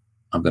 No,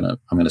 I'm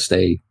gonna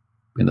stay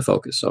in the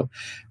focus. So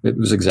it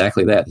was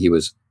exactly that. He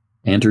was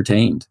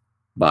entertained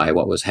by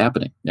what was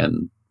happening,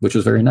 and which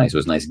was very nice. It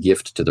was a nice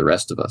gift to the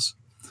rest of us.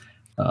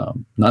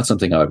 Not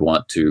something I would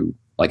want to,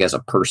 like, as a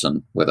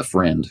person with a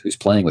friend who's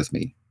playing with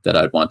me, that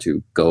I'd want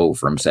to go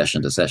from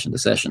session to session to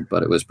session,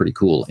 but it was pretty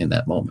cool in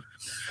that moment.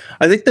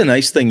 I think the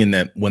nice thing in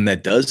that, when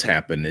that does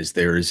happen, is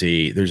there's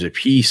a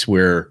piece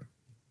where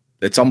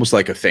it's almost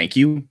like a thank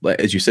you.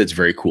 As you said, it's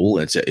very cool.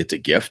 It's a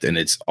gift, and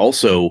it's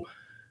also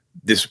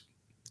this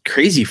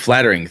crazy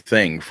flattering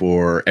thing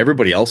for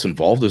everybody else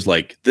involved. Is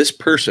like, this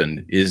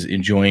person is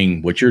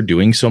enjoying what you're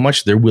doing so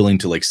much, they're willing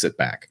to, like, sit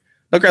back.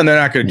 Okay, and they're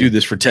not going to do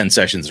this for 10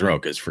 sessions in a row,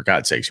 because for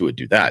God's sakes, who would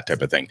do that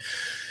type of thing?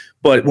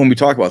 But when we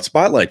talk about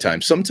spotlight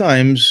time,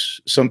 sometimes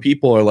some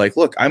people are like,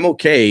 look, I'm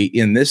okay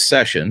in this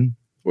session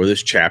or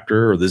this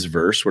chapter or this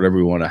verse, whatever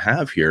we want to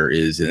have here,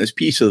 is in this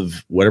piece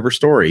of whatever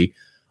story,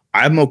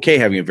 I'm okay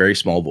having a very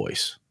small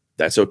voice.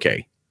 That's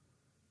okay.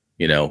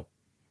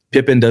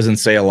 Pippin doesn't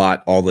say a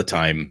lot all the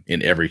time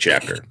in every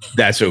chapter.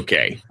 That's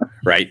okay.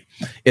 Right.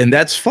 And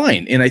that's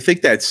fine. And I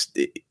think that's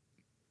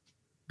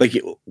like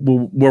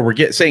where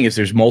we're saying is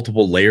there's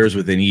multiple layers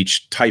within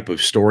each type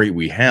of story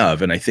we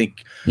have. And I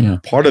think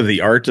part of the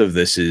art of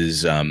this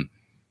is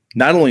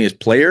not only as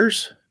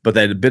players, but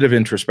that a bit of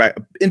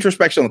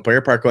introspection on the player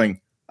part, going,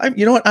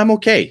 you know what? I'm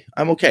okay.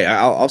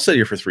 I'll sit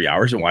here for 3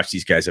 hours and watch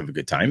these guys have a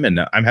good time.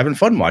 And I'm having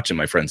fun watching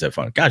my friends have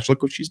fun. Gosh,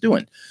 look what she's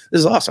doing. This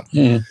is awesome.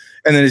 Yeah.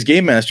 And then as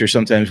game master,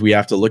 sometimes we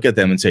have to look at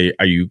them and say,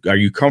 are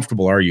you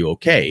comfortable? Are you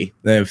okay?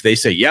 Then if they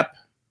say, yep,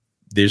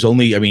 you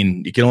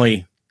can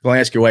only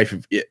ask your wife,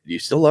 do you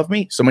still love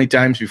me? So many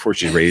times before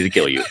she's ready to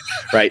kill you.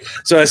 Right.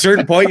 So at a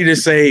certain point, you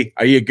just say,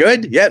 are you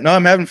good? Yeah, no,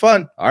 I'm having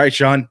fun. All right,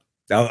 Sean,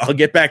 I'll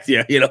get back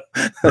to you,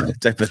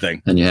 type of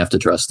thing. And you have to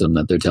trust them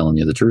that they're telling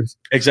you the truth.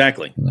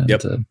 Exactly.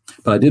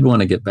 But I did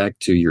want to get back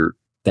to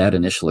that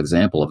initial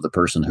example of the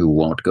person who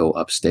won't go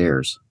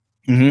upstairs.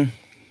 Mm-hmm.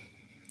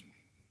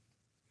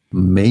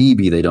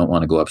 Maybe they don't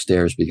want to go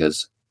upstairs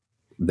because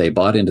they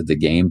bought into the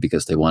game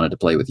because they wanted to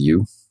play with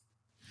you.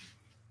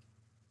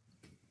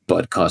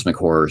 But cosmic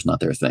horror is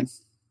not their thing.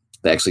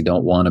 They actually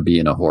don't want to be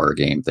in a horror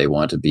game. They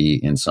want to be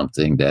in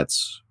something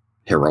that's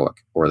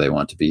heroic, or they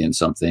want to be in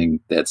something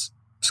that's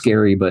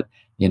scary, but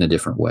in a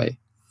different way.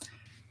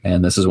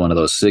 And this is one of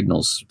those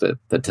signals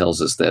that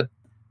tells us that,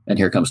 and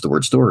here comes the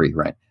word story,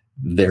 right?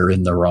 They're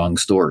in the wrong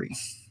story,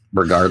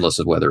 regardless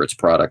of whether it's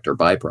product or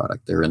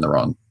byproduct. They're in the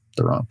wrong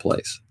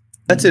place.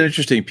 That's an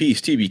interesting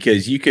piece too,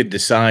 because you could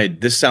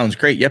decide, this sounds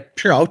great. Yep,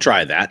 sure, I'll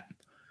try that.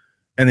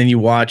 And then you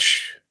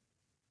watch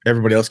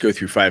everybody else go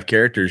through 5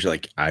 characters. You're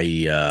like,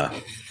 I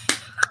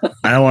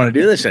don't want to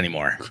do this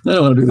anymore. I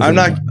don't want to do this.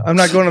 I'm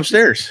not going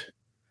upstairs.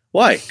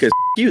 Why? Because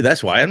you.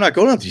 That's why I'm not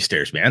going up these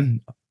stairs, man.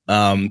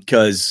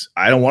 Because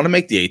I don't want to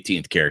make the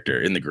 18th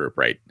character in the group,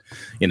 right?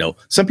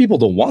 Some people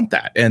don't want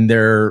that, and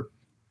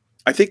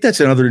I think that's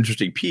another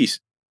interesting piece.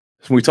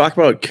 When we talk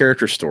about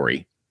character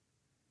story,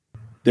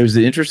 There's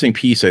an interesting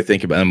piece I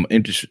think about.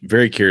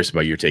 Very curious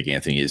about your take,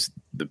 Anthony. Is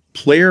the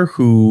player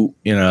who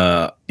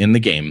in the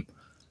game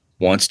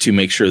wants to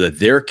make sure that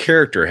their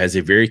character has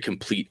a very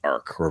complete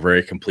arc or a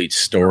very complete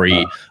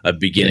story, a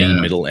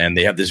beginning, middle, end.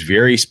 They have this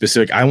very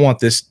specific. I want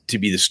this to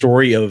be the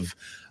story of.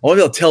 I want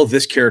to be able to tell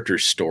this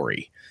character's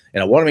story,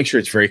 and I want to make sure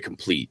it's very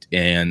complete.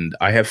 And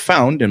I have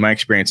found, in my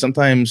experience,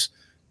 sometimes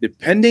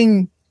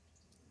depending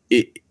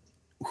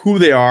who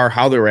they are,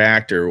 how they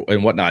react,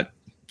 and whatnot,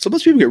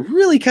 sometimes people get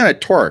really kind of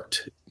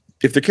torqued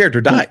if the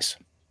character dies.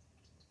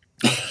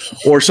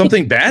 Or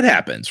something bad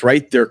happens,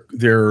 right?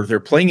 They're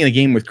playing in a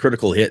game with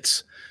critical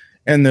hits.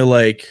 And they're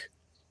like,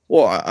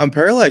 well, I'm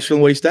paralyzed from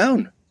the waist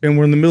down, and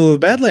we're in the middle of the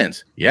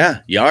Badlands.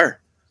 Yeah, you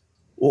are.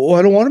 Well,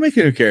 I don't want to make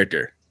a new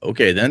character.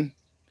 Okay, then.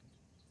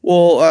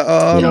 Well,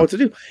 I don't know what to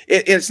do.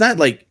 It's not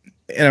like,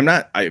 and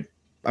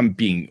I'm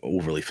being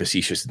overly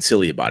facetious and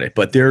silly about it,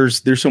 but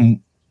there's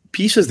some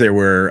pieces there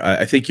where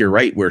I think you're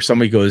right, where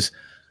somebody goes,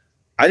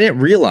 I didn't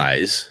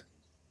realize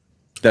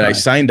that I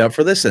signed up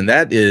for this, and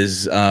that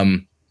is,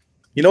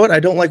 you know what? I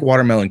don't like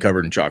watermelon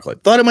covered in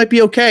chocolate. Thought it might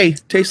be okay.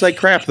 Tastes like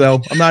crap,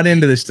 though. I'm not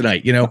into this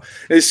tonight.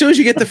 As soon as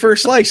you get the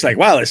first slice, like,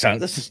 wow,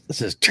 this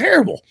is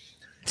terrible.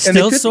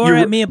 Still sore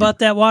at me about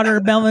that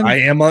watermelon.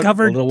 I am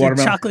covered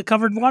chocolate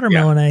covered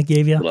watermelon I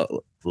gave you. A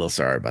little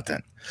sorry about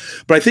that,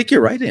 but I think you're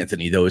right,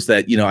 Anthony. Though is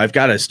that I've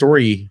got a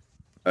story,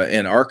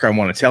 an arc I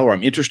want to tell, or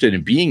I'm interested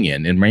in being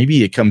in, and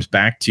maybe it comes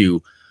back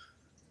to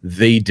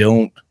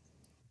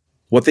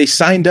what they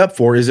signed up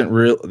for isn't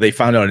real. They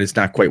found out it's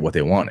not quite what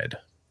they wanted.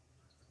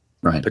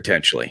 Right.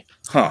 Potentially.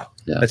 Huh.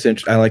 Yeah. That's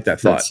interesting. I like that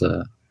thought.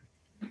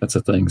 That's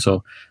a thing.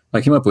 So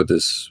I came up with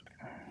this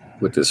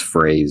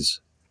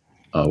phrase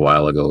a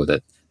while ago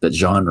that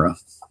genre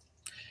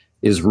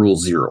is rule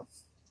 0.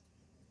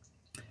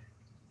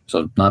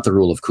 So not the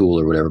rule of cool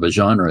or whatever, but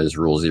genre is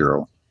rule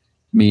 0,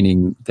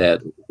 meaning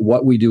that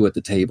what we do at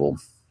the table,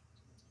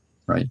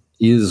 right,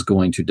 is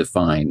going to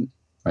define,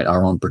 right,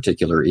 our own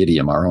particular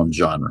idiom, our own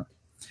genre,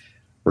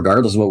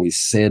 regardless of what we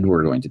said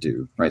we're going to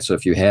do, right? So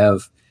if you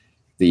have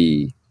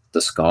the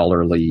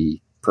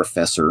scholarly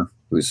professor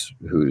who's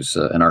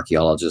an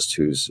archaeologist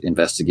who's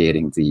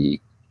investigating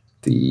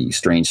the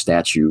strange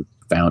statue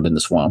found in the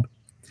swamp,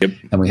 yep.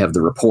 And we have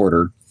the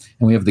reporter,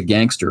 and we have the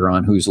gangster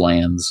on whose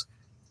lands,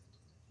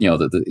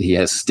 he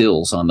has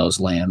stills on those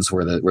lands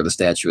where the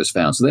statue is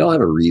found. So they all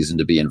have a reason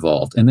to be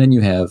involved. And then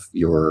you have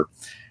your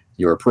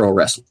pro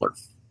wrestler,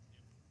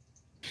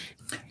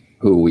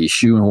 who we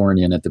shoehorn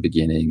in at the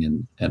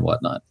beginning and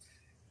whatnot.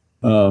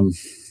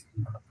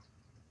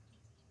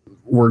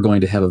 We're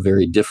going to have a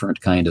very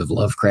different kind of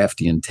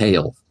Lovecraftian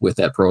tale with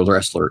that pro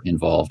wrestler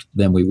involved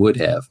than we would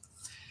have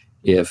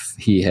if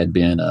he had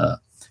been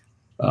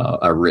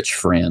a rich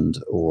friend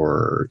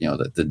or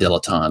the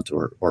dilettante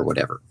or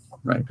whatever.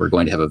 Right, we're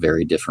going to have a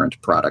very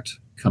different product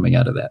coming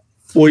out of that.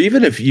 Well,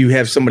 even if you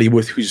have somebody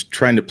who's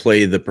trying to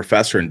play the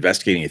professor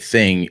investigating a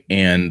thing,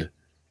 and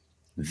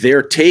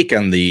their take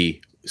on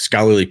the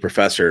scholarly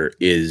professor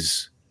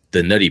is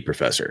the nutty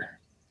professor.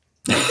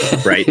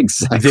 Right.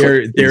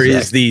 Exactly.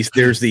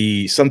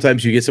 There's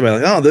sometimes you get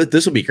somebody like, oh,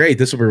 this will be great.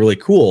 This will be really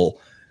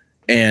cool.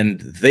 And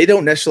they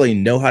don't necessarily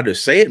know how to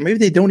say it. Maybe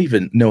they don't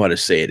even know how to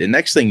say it. And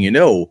next thing you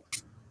know,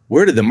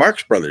 where did the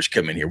Marx Brothers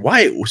come in here?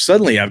 Why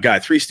suddenly I've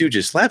got Three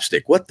Stooges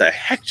slapstick? What the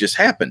heck just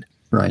happened?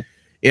 Right.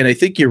 And I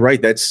think you're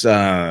right. That's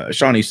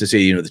Sean used to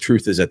say, the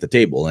truth is at the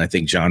table. And I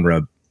think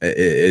genre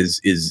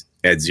is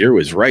at 0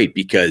 is right,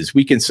 because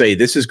we can say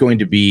this is going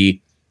to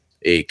be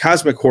a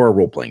cosmic horror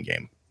role-playing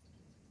game.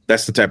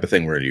 That's the type of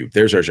thing we're going to do.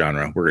 There's our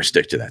genre. We're going to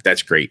stick to that.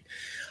 That's great.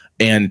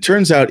 And it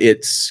turns out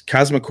it's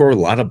cosmic horror with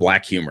a lot of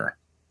black humor,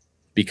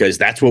 because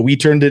that's what we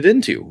turned it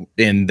into.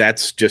 And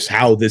that's just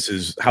how this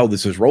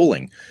is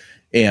rolling.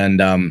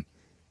 And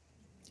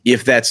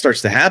if that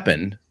starts to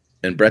happen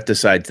and Brett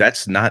decides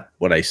that's not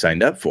what I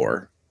signed up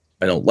for,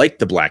 I don't like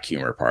the black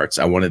humor parts,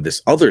 I wanted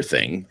this other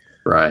thing.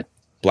 Right.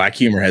 Black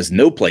humor has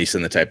no place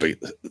in the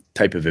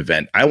type of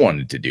event I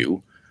wanted to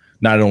do,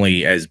 not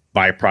only as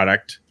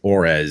byproduct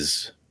or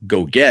as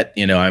go get,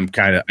 I'm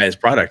kind of as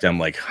product. I'm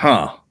like,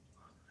 yeah,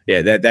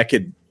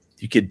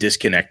 you could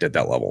disconnect at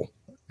that level,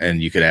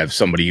 and you could have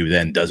somebody who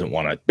then doesn't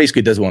want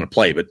to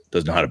play, but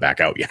doesn't know how to back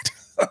out yet.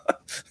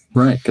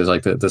 Right. Because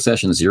like the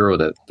session 0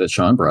 that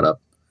Sean brought up,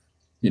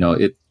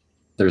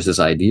 there's this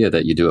idea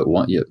that you do it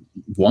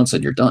once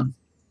and you're done.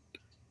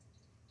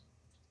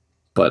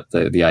 But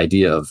the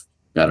idea of,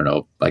 I don't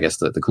know, I guess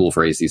the cool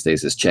phrase these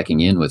days is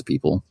checking in with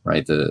people,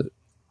 right? It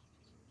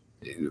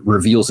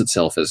reveals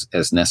itself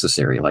as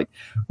necessary. Like,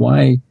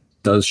 why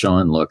does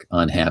Sean look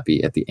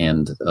unhappy at the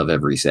end of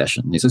every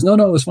session? And he says, no,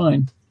 it was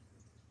fine.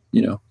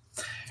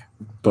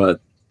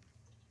 But,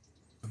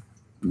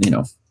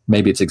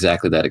 maybe it's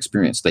exactly that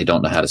experience. They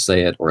don't know how to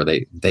say it, or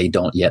they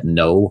don't yet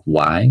know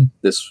why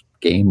this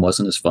game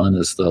wasn't as fun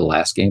as the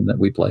last game that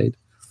we played.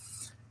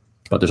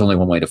 But there's only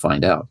one way to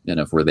find out. And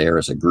if we're there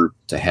as a group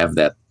to have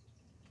that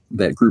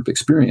group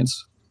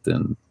experience,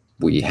 then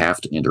we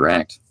have to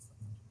interact.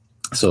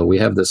 So we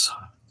have this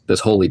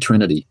holy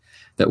trinity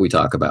that we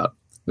talk about,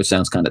 which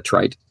sounds kind of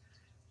trite,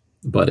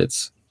 but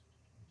it's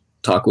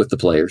talk with the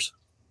players,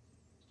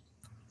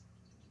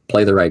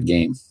 play the right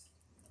game,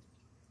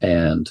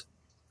 and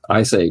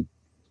I say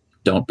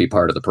don't be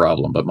part of the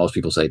problem, but most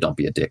people say don't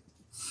be a dick.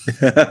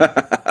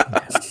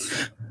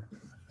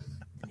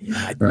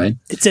 Right?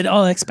 It's an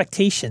all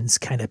expectations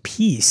kind of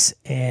piece.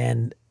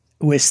 And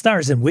with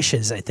Stars and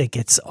Wishes, I think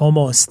it's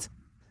almost,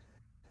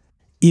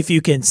 if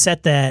you can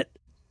set that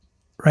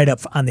right up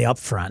on the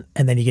upfront,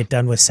 and then you get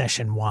done with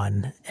session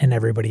one and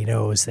everybody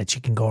knows that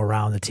you can go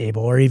around the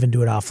table or even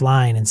do it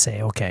offline and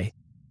say, okay,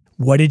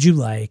 what did you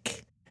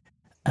like?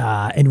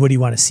 And what do you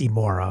want to see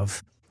more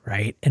of?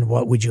 Right. And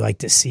what would you like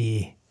to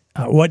see?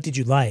 What did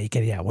you like?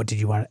 And what do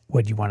you want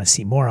to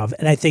see more of?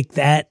 And I think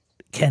that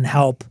can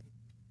help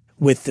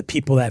with the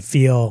people that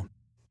feel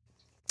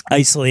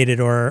isolated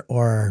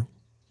or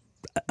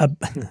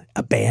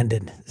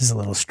abandoned is a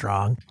little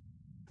strong.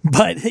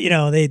 But,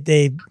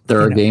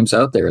 there are games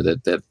out there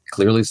that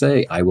clearly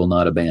say, I will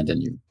not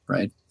abandon you,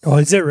 right? Oh,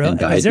 is it really? And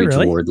guide you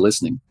toward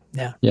listening.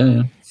 Yeah.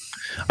 Yeah.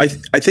 I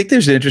think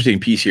there's an interesting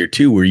piece here,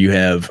 too, where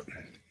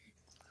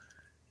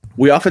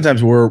we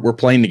oftentimes we're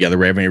playing together,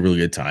 we're having a really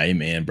good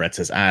time, and Brett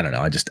says, I don't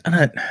know,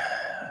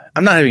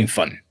 I'm not having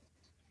fun.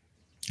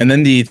 And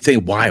then you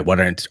think, why? What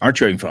aren't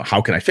you having fun?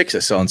 How can I fix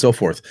this? So on and so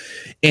forth.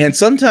 And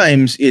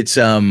sometimes it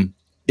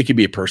could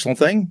be a personal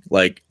thing.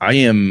 Like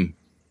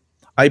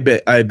I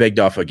begged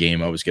off a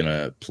game. I was going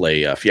to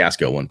play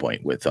Fiasco at one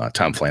point with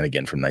Tom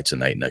Flanagan from Nights and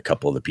Night and a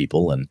couple of the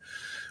people. And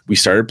we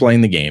started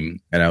playing the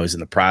game, and I was in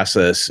the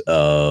process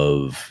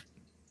of,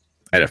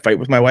 I had a fight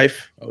with my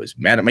wife. I was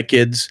mad at my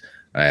kids.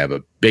 I have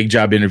a big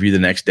job interview the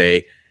next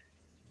day.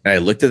 And I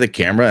looked at the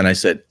camera and I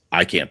said,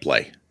 I can't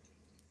play.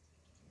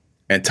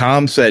 And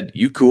Tom said,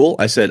 you cool?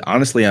 I said,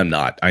 honestly, I'm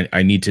not.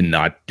 I need to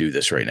not do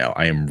this right now.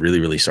 I am really,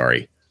 really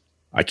sorry.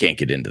 I can't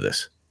get into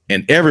this.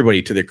 And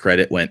everybody, to their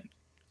credit, went,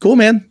 cool,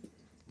 man.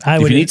 I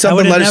would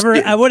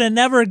have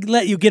never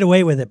let you get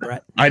away with it,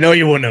 Brett. I know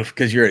you wouldn't have,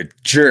 because you're a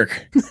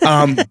jerk.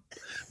 But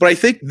I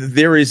think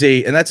there is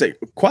and that's a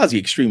quasi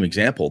extreme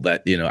example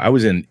that, I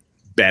was in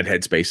bad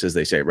headspace, as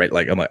they say, right?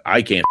 Like, I'm like,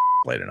 I can't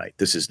play tonight.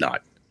 This is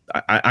not,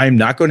 I'm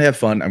not going to have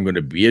fun. I'm going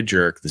to be a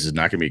jerk. This is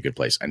not going to be a good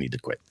place. I need to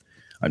quit.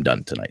 I'm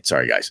done tonight.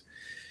 Sorry, guys.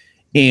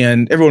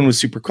 And everyone was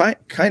super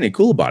kind of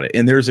cool about it.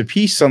 And there's a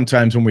piece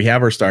sometimes when we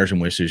have our Stars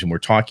and Wishes and we're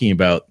talking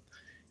about,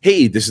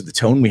 hey, this is the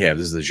tone we have.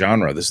 This is the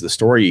genre. This is the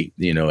story,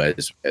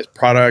 as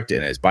product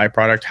and as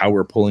byproduct, how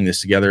we're pulling this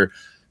together.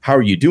 How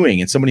are you doing?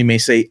 And somebody may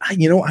say, I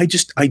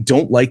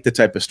don't like the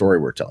type of story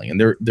we're telling.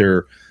 And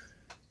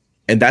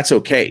and that's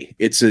okay.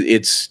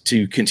 It's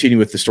to continue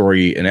with the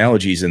story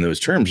analogies in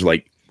those terms.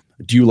 Like,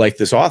 do you like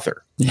this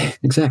author? Yeah,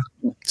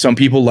 exactly. Some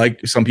people, love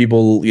Neil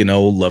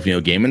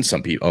Gaiman.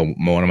 Some people,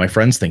 one of my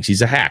friends thinks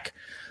he's a hack.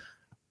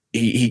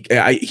 He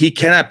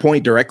cannot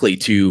point directly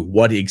to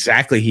what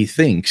exactly he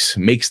thinks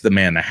makes the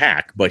man a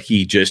hack, but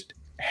he just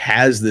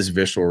has this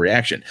visceral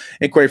reaction.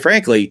 And quite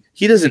frankly,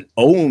 he doesn't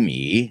owe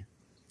me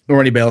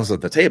or anybody else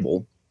at the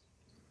table.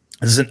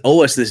 He doesn't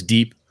owe us this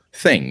deep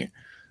thing.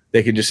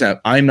 They can just have,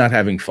 I'm not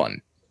having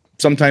fun.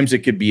 Sometimes it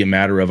could be a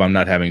matter of, I'm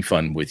not having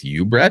fun with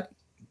you, Brett,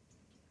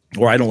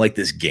 or I don't like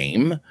this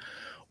game,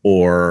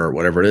 or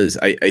whatever it is.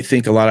 I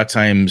think a lot of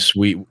times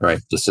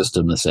the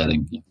system, the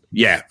setting.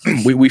 Yeah,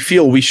 we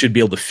feel we should be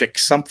able to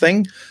fix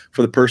something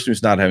for the person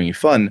who's not having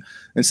fun.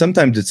 And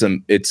sometimes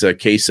it's a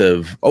case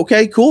of,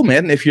 okay, cool,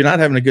 man. If you're not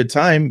having a good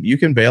time, you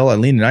can bail.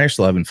 Eileen and I are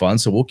still having fun.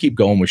 So we'll keep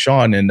going with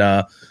Sean. And,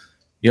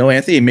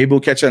 Anthony, maybe we'll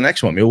catch the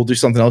next one. Maybe we'll do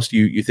something else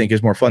you think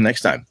is more fun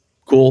next time.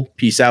 Cool.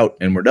 Peace out.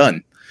 And we're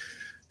done.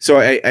 So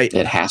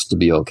it has to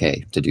be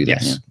okay to do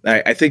that. Yes.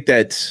 Yeah. I think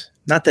that's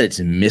not that it's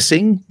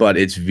missing, but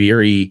it's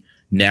very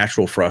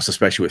natural for us,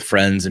 especially with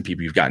friends and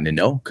people you've gotten to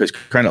know. Because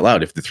crying out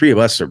loud, if the three of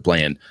us are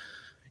playing,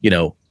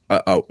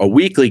 a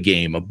weekly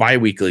game, a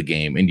bi-weekly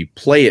game, and you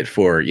play it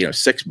for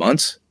 6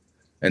 months,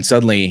 and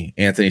suddenly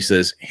Anthony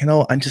says,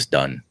 I'm just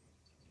done.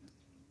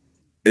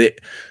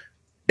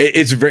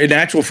 It's very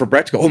natural for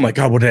Brett to go, oh my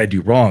God, what did I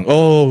do wrong?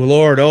 Oh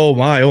Lord, oh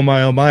my,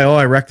 oh,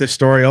 I wrecked this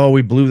story. Oh,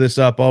 we blew this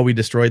up. Oh, we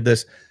destroyed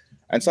this.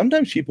 And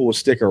sometimes people will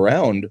stick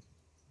around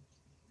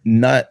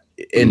not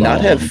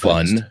have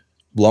fun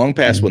long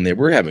past when they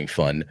were having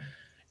fun.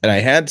 And I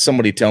had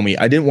somebody tell me,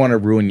 I didn't want to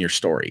ruin your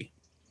story.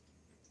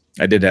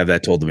 I did have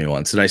that told to me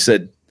once. And I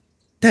said,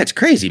 that's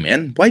crazy,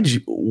 man. Why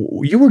did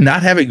you were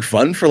not having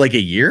fun for like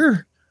a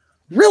year?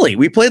 Really?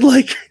 We played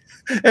like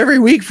every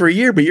week for a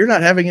year, but you're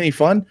not having any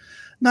fun?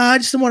 No, I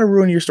just didn't want to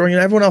ruin your story.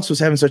 Everyone else was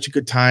having such a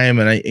good time.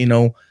 And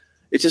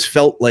it just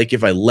felt like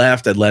if I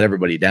left, I'd let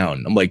everybody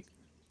down. I'm like,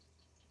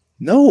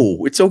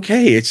 no, it's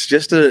okay. It's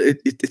just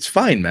it's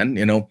fine, man.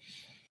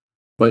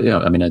 But yeah,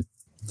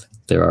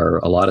 there are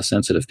a lot of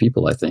sensitive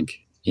people, I think,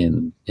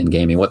 in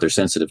gaming. What they're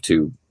sensitive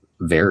to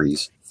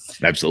varies.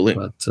 Absolutely.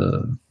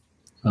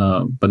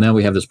 But now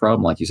we have this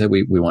problem, like you said,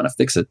 we want to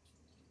fix it.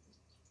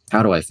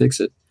 How do I fix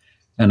it?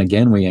 And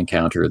again, we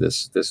encounter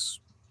this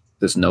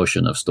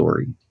notion of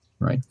story,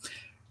 right?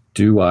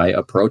 Do I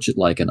approach it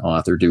like an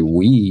author? Do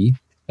we,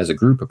 as a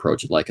group,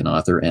 approach it like an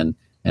author and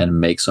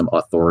make some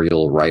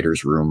authorial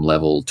writer's room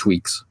level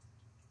tweaks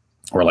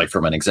or like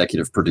from an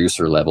executive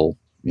producer level,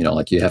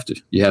 like you have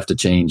to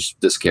change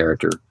this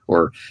character,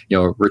 or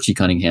Richie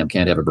Cunningham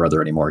can't have a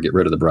brother anymore. Get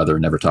rid of the brother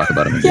and never talk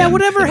about him again. Yeah,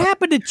 whatever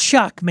happened to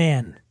Chuck,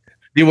 man?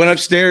 He went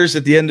upstairs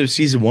at the end of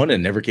season 1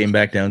 and never came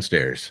back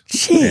downstairs.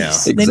 Jeez, yeah,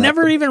 exactly. They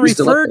never even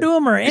referred to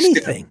him or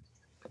anything.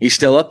 He's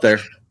still up there,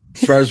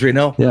 as far as we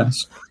know.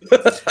 Yes.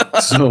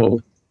 So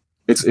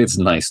it's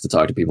nice to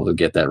talk to people who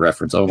get that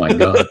reference. Oh my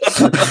god.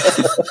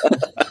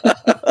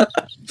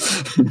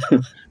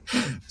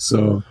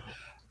 So,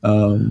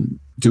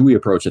 do we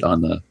approach it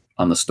on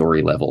the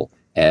story level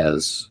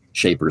as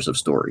shapers of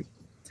story,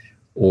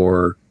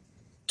 or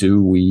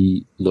do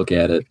we look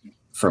at it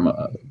from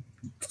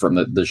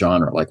the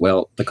genre? Like,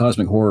 well, the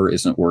cosmic horror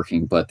isn't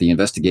working, but the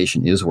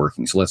investigation is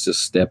working. So let's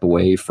just step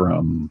away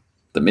from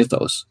the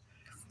mythos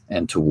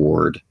and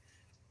toward,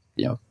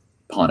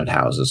 haunted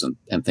houses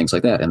and things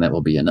like that, and that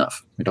will be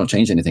enough. We don't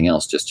change anything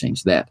else, just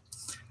change that,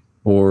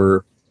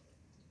 or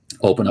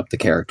open up the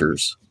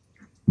characters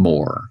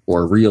more,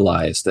 or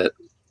realize that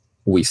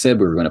we said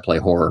we were going to play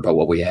horror, but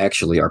what we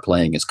actually are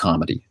playing is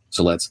comedy.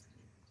 So let's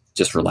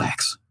just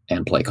relax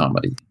and play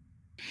comedy.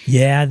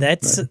 Yeah,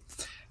 that's right.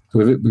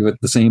 We have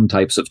the same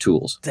types of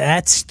tools.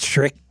 That's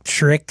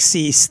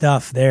tricksy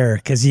stuff there,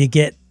 because you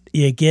get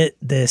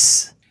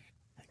this,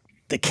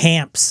 the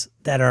camps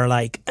that are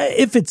like,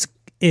 if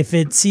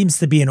it seems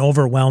to be an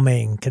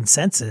overwhelming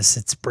consensus,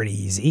 it's pretty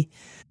easy.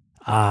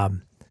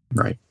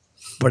 Right.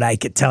 But I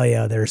could tell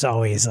you there's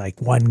always like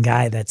one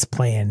guy that's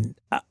playing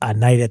a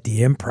night at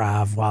the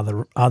Improv while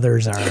the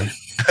others are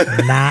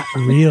not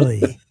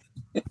really.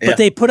 Yeah. But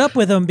they put up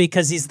with him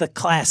because he's the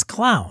class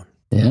clown.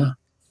 Yeah.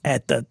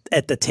 At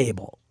the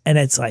table. And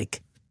it's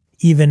like,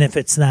 even if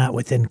it's not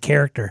within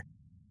character.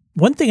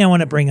 One thing I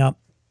want to bring up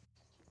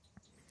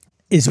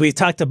is we've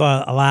talked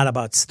about a lot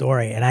about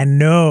story, and I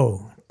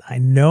know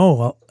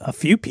a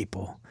few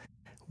people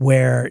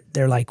where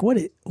they're like, what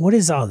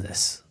is all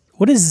this?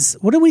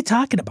 What are we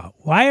talking about?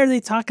 Why are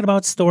they talking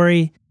about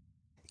story?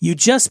 You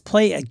just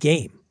play a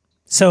game.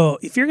 So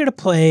if you're going to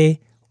play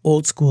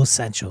Old School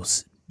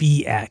Essentials,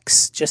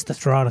 BX, just to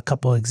throw out a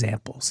couple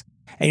examples,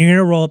 and you're going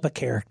to roll up a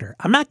character,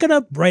 I'm not going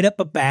to write up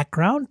a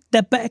background.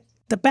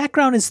 The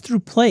background is through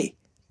play.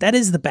 That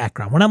is the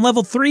background. When I'm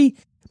level 3,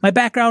 my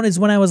background is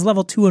when I was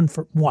level 2 and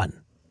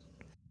 1.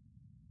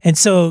 And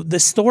so the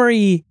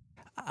story,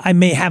 I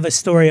may have a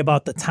story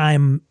about the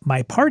time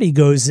my party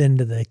goes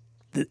into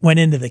went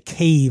into the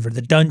cave or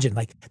the dungeon,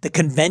 like the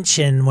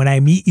convention when I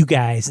meet you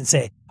guys and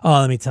say, oh,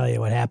 let me tell you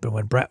what happened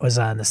when Brett was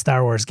on the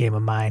Star Wars Game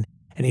of Mine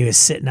and he was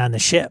sitting on the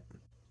ship.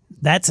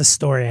 That's a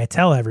story I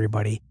tell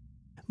everybody.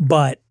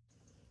 But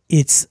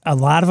it's a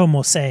lot of them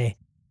will say,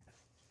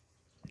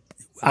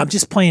 I'm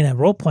just playing a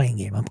role-playing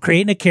game. I'm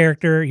creating a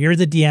character. You're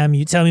the DM.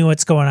 You tell me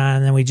what's going on,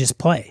 and then we just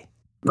play.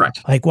 Right.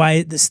 Like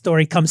why the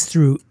story comes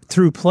through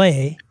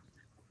play.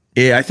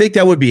 Yeah, I think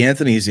that would be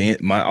Anthony's.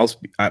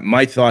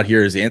 My thought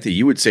here is, Anthony,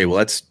 you would say, well,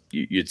 that's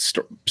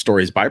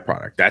story's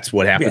byproduct. That's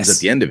what happens at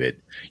the end of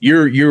it.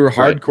 You're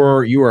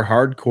hardcore. You are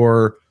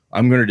hardcore.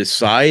 I'm going to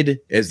decide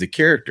as the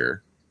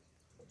character,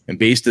 and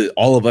based on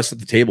all of us at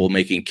the table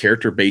making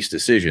character-based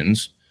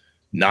decisions,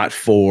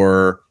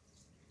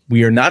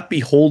 we are not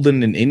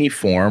beholden in any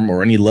form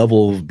or any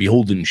level of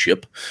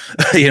beholdenship,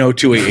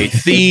 to a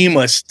theme,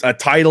 a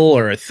title,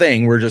 or a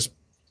thing. We're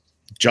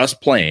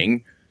just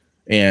playing.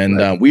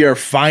 And we are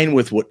fine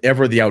with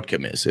whatever the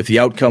outcome is. If the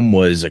outcome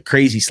was a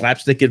crazy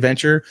slapstick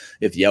adventure,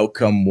 if the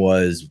outcome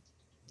was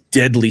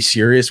deadly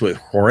serious with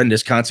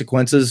horrendous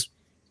consequences,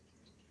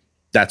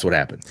 that's what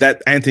happened.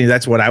 Anthony,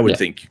 that's what I would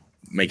think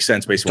makes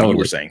sense based on what you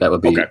were saying. That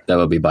would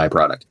be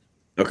byproduct.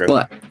 Okay.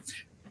 But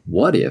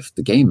what if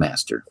the game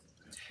master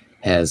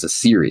has a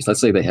series? Let's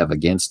say they have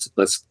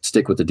let's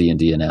stick with the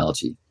D&D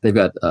analogy. They've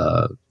got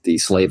the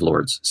Slave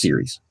Lords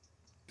series.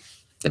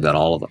 They've got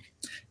all of them.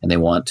 And they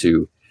want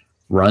to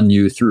run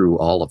you through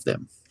all of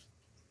them,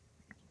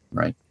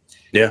 right?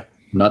 Yeah.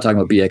 I'm not talking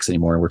about BX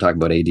anymore. We're talking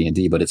about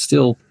AD&D, but it's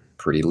still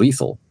pretty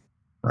lethal,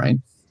 right?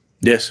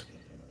 Yes.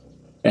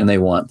 And they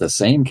want the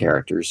same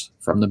characters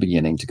from the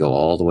beginning to go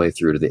all the way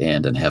through to the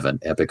end and have an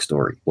epic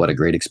story. What a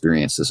great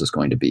experience this is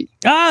going to be.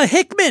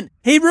 Hickman.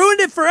 He ruined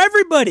it for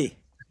everybody.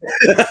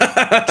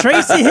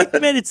 Tracy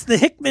Hickman. It's the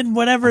Hickman,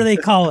 whatever they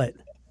call it.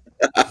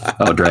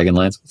 Oh,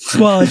 Dragonlance?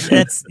 Well,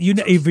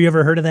 have you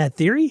ever heard of that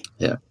theory?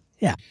 Yeah.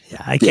 Yeah.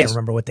 I can't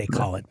remember what they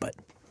call it, but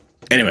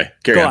anyway,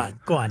 go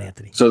on,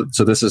 Anthony. So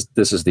this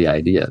is the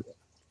idea.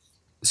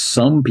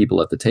 Some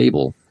people at the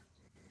table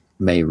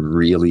may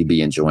really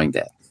be enjoying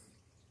that.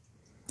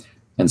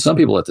 And some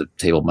people at the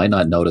table might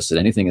not notice that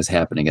anything is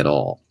happening at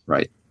all,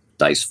 right?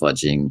 Dice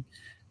fudging,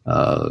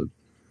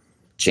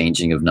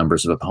 changing of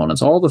numbers of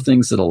opponents, all the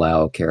things that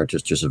allow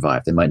characters to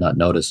survive. They might not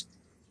notice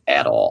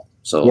at all.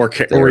 So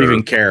or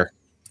even care.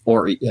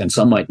 And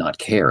some might not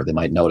care. They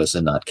might notice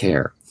and not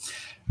care.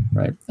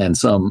 Right. And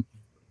some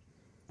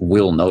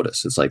will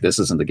notice. It's like, this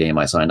isn't the game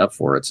I signed up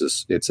for. It's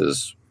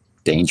as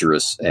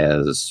dangerous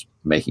as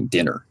making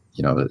dinner.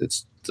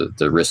 It's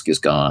the risk is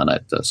gone.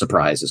 The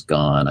surprise is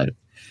gone.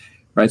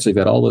 Right. So you've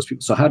got all those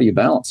people. So how do you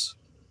balance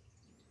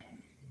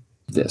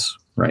this?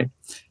 right?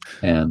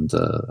 And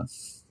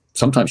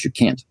sometimes you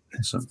can't.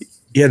 So.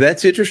 Yeah,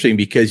 that's interesting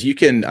because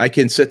I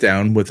can sit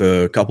down with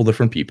a couple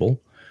different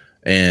people,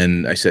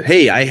 and I said,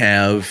 hey, I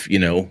have,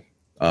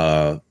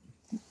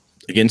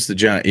 against the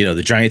giant,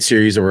 the giant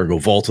series, or we're going to go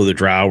Vault of the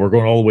Drow. We're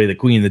going all the way to the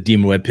Queen of the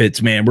Demon Web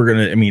Pits, man.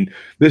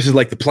 This is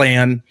like the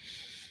plan,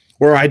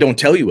 or I don't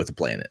tell you what the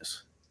plan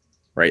is,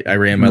 right? I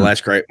ran my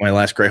last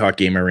Greyhawk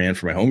game I ran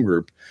for my home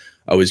group.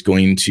 I was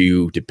going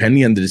to,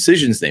 depending on the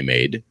decisions they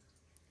made,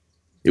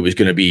 it was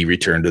going to be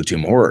Return to the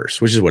Tomb of Horrors,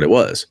 which is what it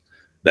was.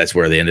 That's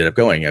where they ended up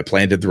going. I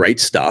planted the right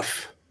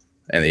stuff,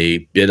 and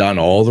they bid on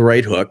all the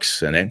right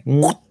hooks, and then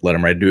let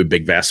them right into a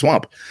big vast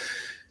swamp.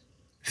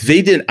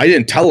 I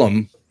didn't tell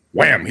them,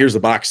 wham, here's the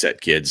box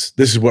set, kids.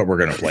 This is what we're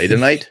going to play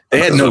tonight.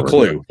 They had no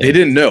clue. They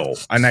didn't know.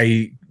 And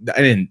I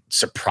didn't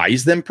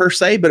surprise them per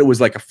se, but it was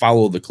like a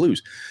follow the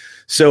clues.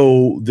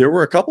 So there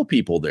were a couple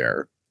people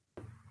there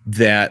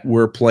that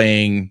were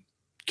playing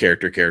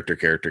character,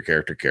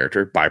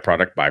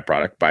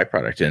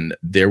 byproduct. And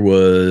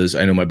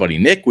I know my buddy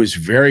Nick was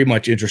very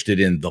much interested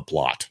in the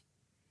plot.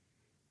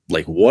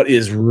 Like, what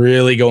is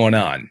really going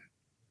on?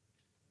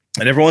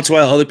 And every once in a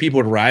while, other people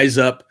would rise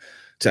up.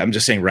 I'm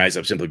just saying rise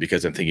up simply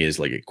because I'm thinking it's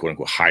like a quote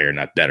unquote higher,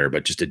 not better,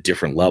 but just a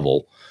different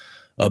level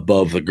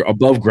above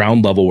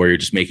ground level where you're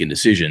just making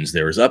decisions.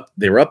 They were up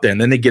there,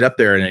 and then they get up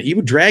there, and he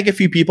would drag a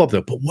few people up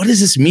there. But what does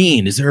this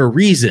mean? Is there a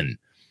reason?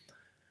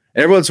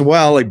 And every once in a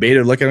while, like Beta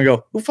would look at him and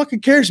go, who fucking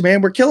cares,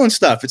 man? We're killing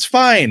stuff. It's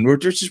fine. We're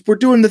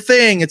doing the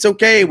thing. It's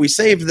okay. We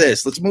saved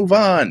this. Let's move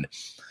on.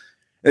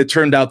 It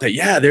turned out that,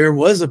 yeah, there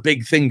was a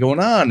big thing going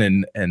on,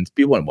 and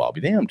people went, well, I'll be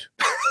damned.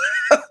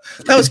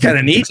 That was kind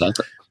of neat.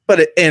 Exactly.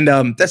 But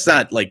that's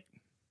not like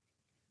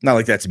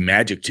that's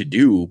magic to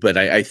do, but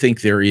I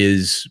think there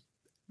is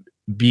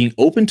being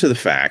open to the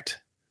fact,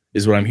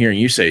 is what I'm hearing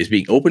you say, is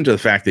being open to the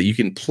fact that you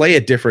can play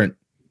at different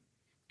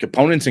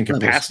components and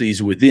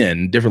capacities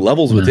within different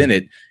levels within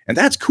it, and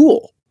that's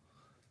cool.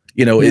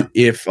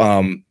 If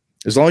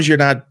as long as you're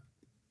not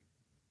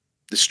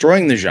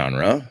destroying the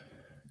genre,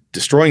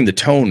 destroying the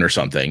tone or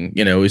something,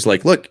 it's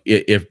like, look,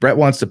 if Brett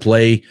wants to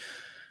play,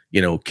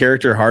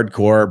 character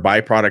hardcore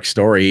byproduct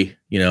story,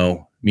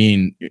 me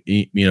and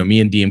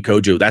DM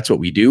Kojo, that's what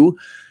we do.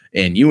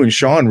 And you and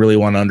Sean really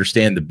want to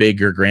understand the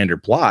bigger, grander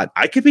plot.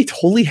 I could be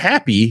totally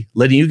happy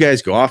letting you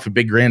guys go off a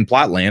big, grand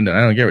plot land, and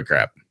I don't give a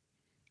crap.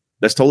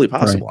 That's totally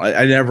possible. Right.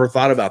 I never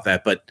thought about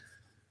that, but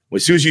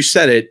as soon as you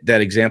said it, that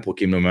example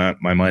came to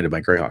my mind of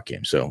my Greyhawk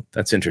game. So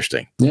that's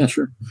interesting. Yeah,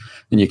 sure.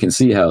 And you can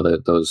see how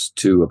those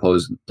two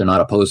they're not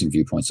opposing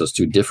viewpoints. Those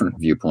two different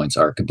viewpoints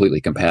are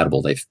completely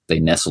compatible. They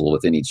nestle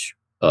within each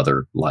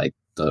other like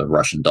the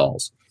Russian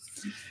dolls.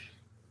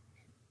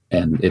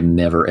 And it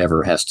never,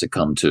 ever has to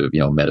come to,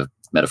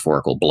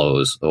 metaphorical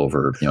blows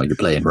over, you're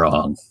playing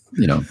wrong,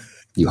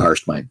 you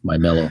harshed my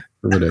mellow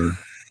or whatever.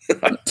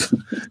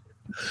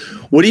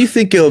 What do you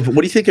think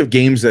of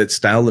games that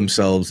style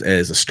themselves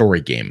as a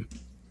story game?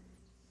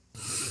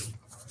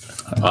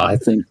 I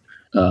think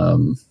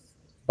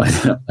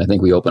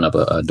we open up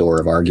a door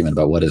of argument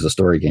about what is a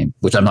story game,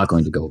 which I'm not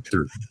going to go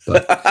through.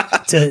 But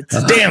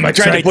damn, I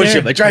tried to push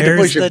him.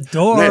 There's the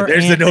door.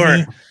 There's the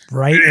door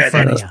right in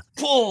front of you.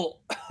 Pull.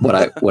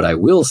 What I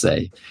will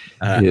say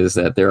is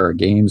that there are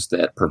games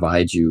that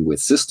provide you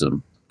with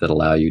system that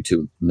allow you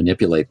to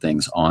manipulate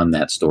things on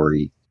that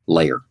story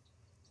layer.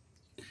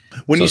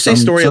 When you say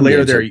story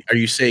layer, there are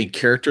you saying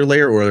character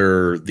layer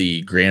or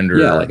the grander?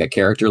 Yeah, like a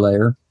character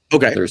layer.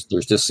 Okay. There's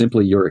just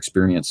simply your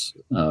experience,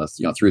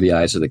 through the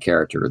eyes of the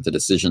character, the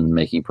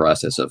decision-making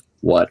process of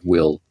what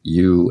will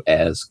you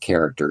as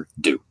character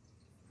do.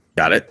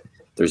 Got it.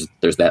 There's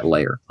that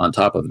layer. On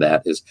top of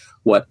that is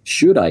what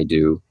should I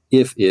do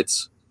if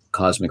it's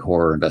cosmic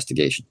horror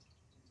investigation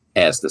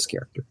as this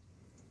character,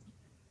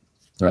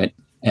 right?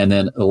 And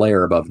then a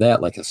layer above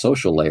that, like a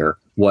social layer,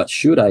 what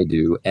should I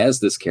do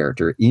as this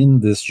character in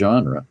this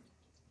genre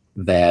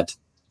that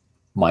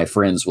my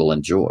friends will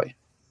enjoy?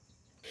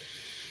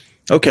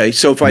 Okay,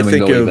 so if I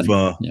think of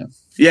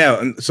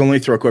so let me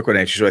throw a quick one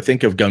at you. So I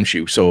think of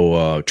Gumshoe,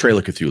 so Trail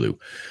of Cthulhu.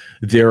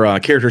 Their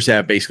characters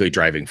have basically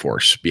driving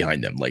force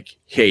behind them. Like,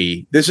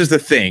 hey, this is the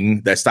thing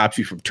that stops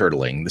you from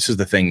turtling. This is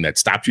the thing that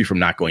stops you from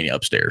not going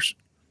upstairs.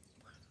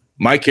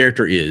 My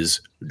character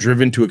is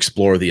driven to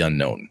explore the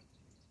unknown.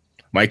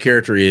 My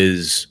character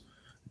is,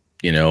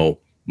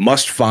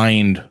 must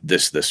find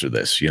this, or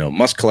this,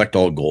 must collect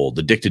all gold,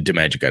 addicted to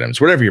magic items,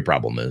 whatever your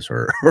problem is,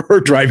 or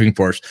driving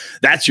force.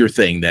 That's your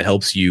thing that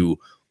helps you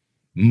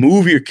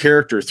move your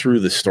character through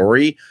the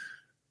story.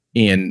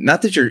 And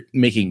not that you're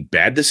making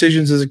bad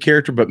decisions as a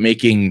character, but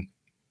making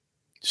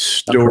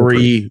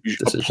story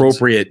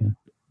appropriate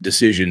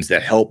decisions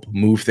that help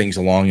move things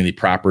along in the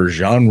proper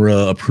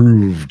genre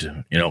approved,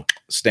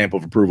 stamp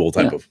of approval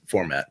type of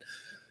format.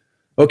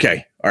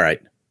 Okay. All right.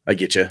 I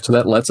get you. So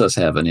that lets us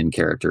have an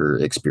in-character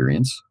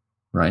experience,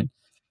 right?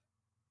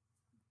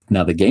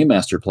 Now, the game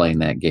master playing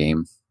that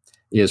game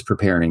is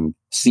preparing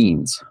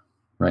scenes,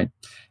 right?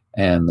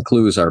 And the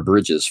clues are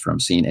bridges from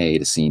scene A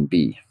to scene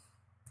B.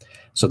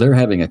 So they're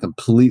having a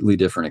completely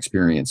different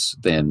experience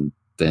than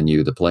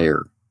you, the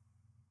player,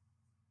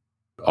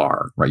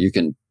 are, right? You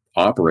can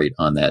operate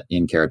on that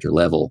in-character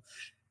level,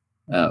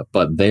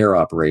 but they're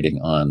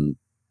operating on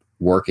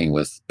working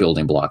with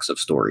building blocks of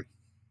story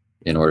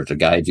in order to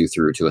guide you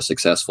through to a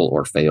successful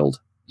or failed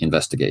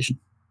investigation.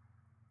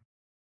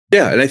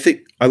 Yeah, and I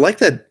think I like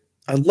that.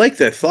 I like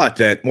that thought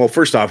that, well,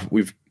 first off,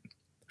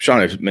 Sean,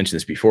 I've mentioned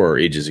this before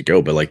ages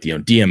ago, but like,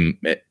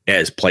 DM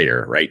as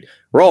player, right?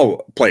 We're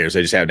all players.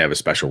 I just happen to have a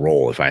special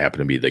role if I happen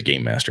to be the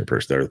game master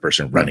person or the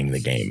person running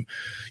the game.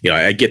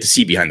 I get to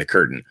see behind the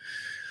curtain.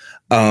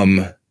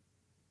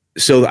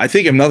 So I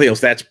think if nothing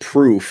else, that's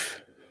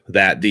proof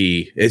that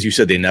as you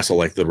said, they nestle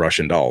like the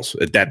Russian dolls.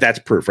 That's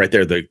proof right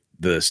there.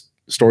 The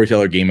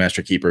storyteller, game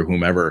master, keeper,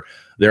 whomever,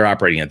 they're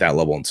operating at that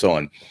level and so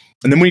on.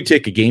 And then when you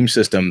take a game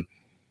system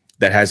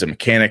that has a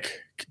mechanic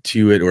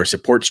to it or a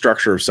support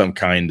structure of some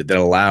kind that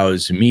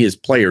allows me as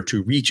player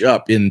to reach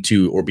up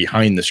into or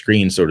behind the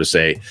screen, so to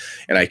say,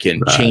 and I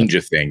can change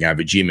a thing. I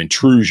have a GM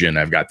intrusion.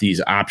 I've got these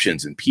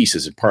options and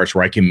pieces and parts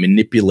where I can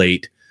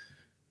manipulate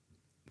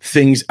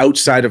things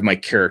outside of my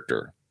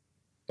character.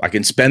 I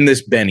can spend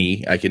this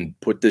Benny. I can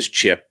put this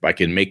chip. I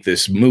can make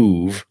this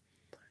move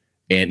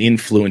and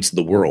influence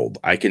the world.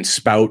 I can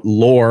spout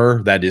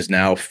lore that is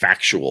now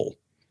factual.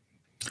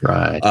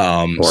 Right.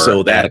 Or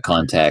so that a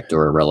contact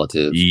or a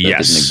relative that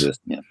doesn't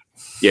exist.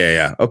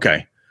 Yeah.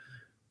 Okay.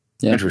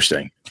 Yeah.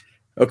 Interesting.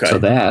 Okay. So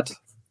that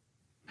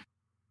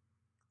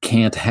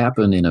can't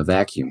happen in a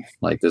vacuum.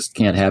 Like this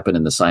can't happen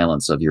in the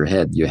silence of your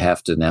head. You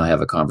have to now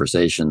have a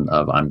conversation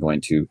of, I'm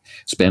going to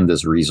spend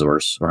this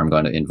resource or I'm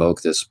going to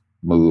invoke this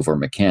move or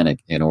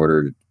mechanic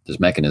this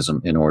mechanism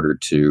in order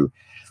to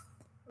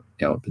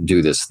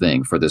do this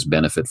thing for this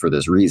benefit, for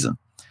this reason.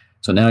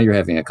 So now you're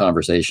having a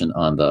conversation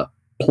on the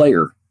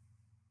player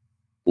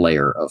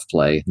layer of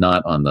play,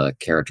 not on the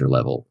character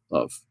level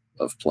of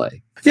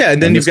play. Yeah,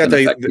 and then you've got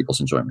people's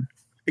enjoyment.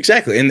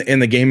 Exactly.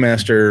 And the game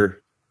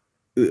master,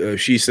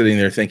 she's sitting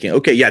there thinking,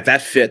 okay, yeah,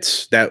 that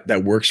fits.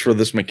 That works for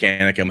this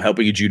mechanic. I'm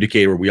helping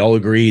adjudicate where we all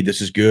agree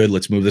this is good.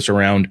 Let's move this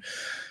around.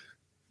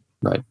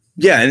 Right.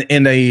 Yeah,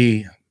 and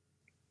I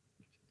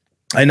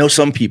know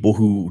some people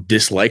who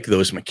dislike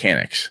those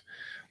mechanics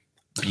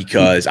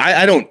because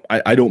I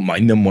don't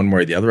mind them one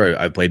way or the other.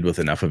 I've played with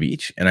enough of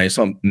each, and I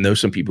know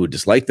some people who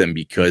dislike them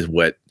because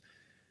what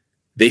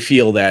they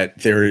feel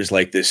that there is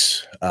like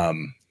this. A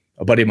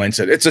buddy of mine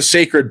said it's a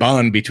sacred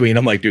bond between.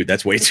 I'm like, dude,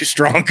 that's way too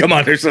strong. Come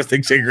on, there's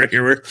nothing sacred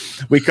here.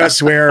 We cuss,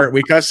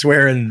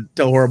 swear, and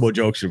tell horrible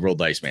jokes and roll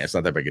dice, man. It's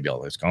not that big a deal.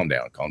 Let's calm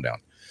down.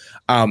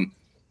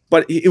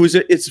 But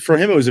it's for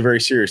him. It was a very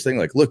serious thing.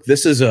 Like, look,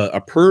 this is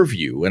a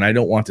purview, and I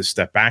don't want to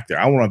step back there.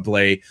 I want to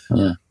play.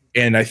 Yeah.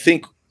 And I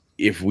think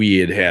if we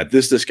had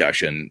this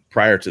discussion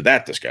prior to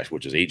that discussion,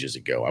 which is ages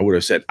ago, I would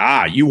have said,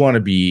 you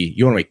want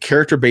to make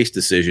character-based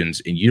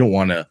decisions, and you don't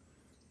want to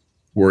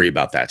worry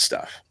about that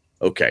stuff.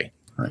 Okay.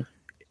 Right.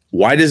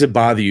 Why does it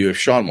bother you if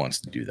Sean wants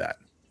to do that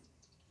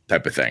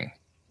type of thing?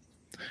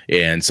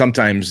 And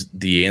sometimes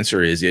the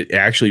answer is it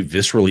actually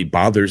viscerally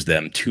bothers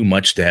them too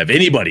much to have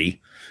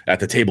anybody at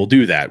the table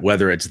do that,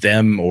 whether it's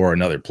them or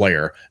another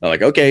player. They're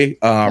like, okay,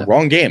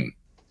 wrong game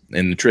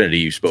in the Trinity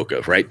you spoke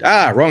of, right?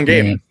 Wrong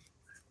game.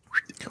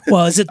 Mm-hmm.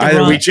 Well, is it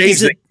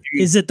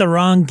is it the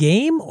wrong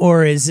game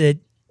or is it?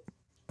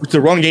 It's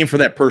the wrong game for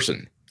that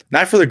person,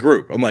 not for the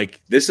group. I'm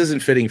like, this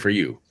isn't fitting for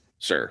you,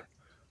 sir,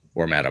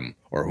 or madam,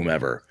 or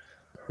whomever.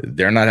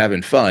 They're not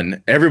having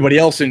fun. Everybody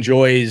else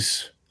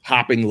enjoys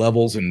hopping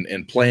levels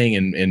and playing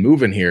and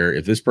moving here.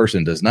 If this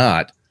person does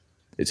not,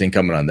 it's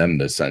incumbent on them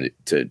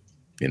to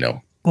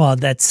Well,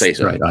 that's say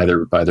so. Right.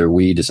 Either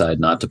we decide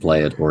not to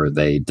play it or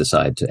they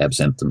decide to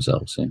absent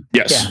themselves. Yeah.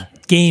 Yes. Yeah.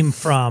 Game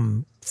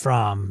from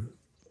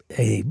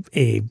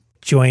a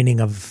joining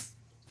of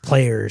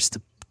players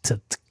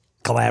to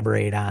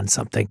collaborate on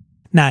something.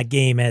 Not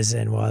game as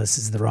in, well, this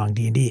is the wrong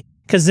D&D.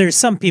 Because there's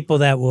some people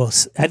that will,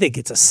 I think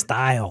it's a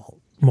style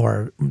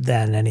more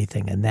than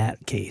anything in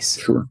that case.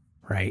 Sure.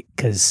 Right?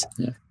 Because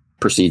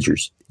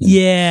procedures.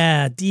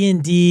 Yeah,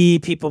 D&D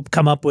people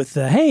come up with,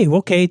 hey,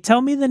 okay,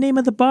 tell me the name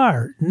of the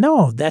bar.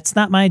 No, that's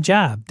not my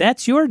job.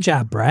 That's your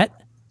job, Brett.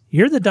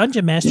 You're the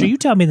dungeon master. Yeah. You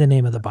tell me the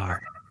name of the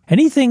bar.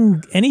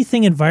 Anything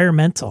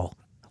environmental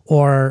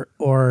or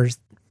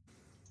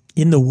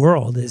in the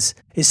world is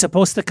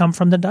supposed to come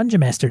from the dungeon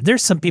master.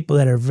 There's some people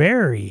that are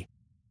very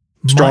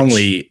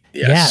strongly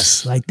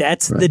yes, like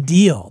that's the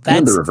deal. That's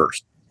and the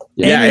reverse.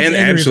 Yeah, and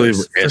actually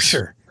reverse,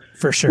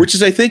 for sure. Which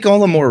is, I think, all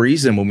the more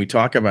reason when we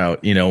talk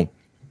about,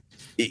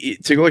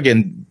 to go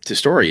again to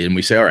story and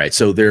we say, all right,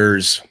 so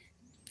there's,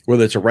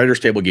 whether it's a writer's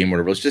table game or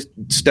whatever, let's just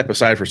step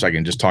aside for a second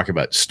and just talk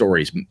about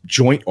stories,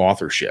 joint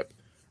authorship,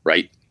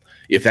 right?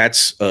 If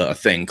that's a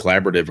thing,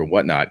 collaborative or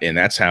whatnot, and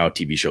that's how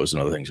TV shows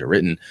and other things are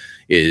written,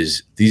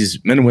 is these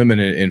men and women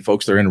and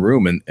folks that are in a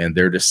room and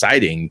they're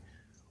deciding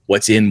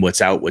what's in,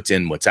 what's out,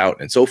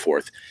 and so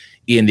forth.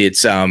 And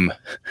it's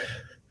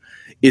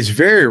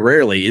very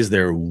rarely is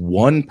there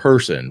one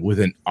person with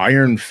an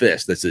iron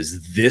fist that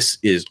says this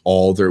is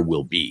all there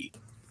will be,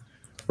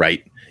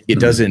 right? It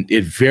doesn't.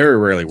 It very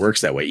rarely works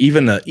that way.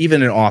 Even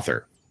an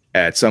author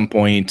at some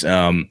point,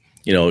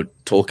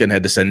 Tolkien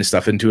had to send his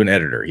stuff into an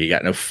editor. He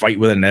got in a fight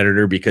with an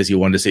editor because he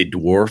wanted to say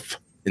dwarf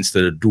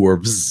instead of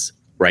dwarves,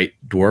 right?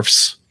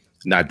 Dwarfs,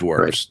 not dwarves.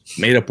 Right.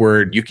 Made up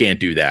word. You can't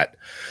do that.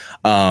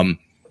 No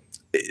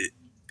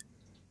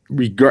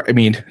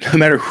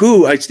matter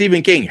who, like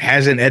Stephen King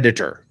has an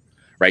editor,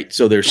 right?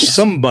 So there's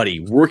somebody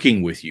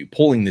working with you,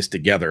 pulling this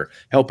together,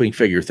 helping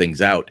figure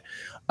things out.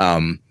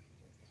 And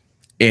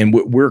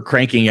we're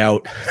cranking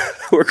out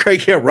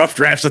rough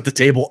drafts at the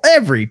table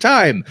every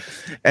time.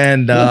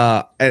 And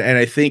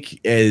I think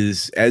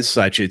as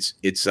such, it's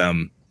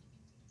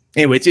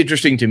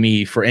interesting to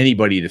me for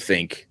anybody to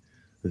think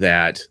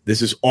that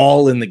this is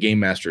all in the game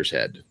master's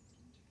head,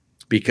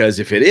 because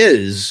if it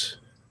is,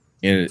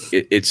 and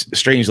it's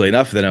strangely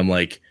enough that I'm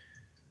like,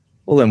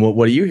 well, then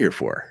what are you here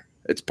for?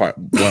 It's one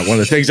of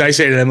the things I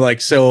say to them,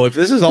 like, so if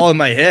this is all in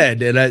my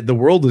head and the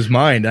world is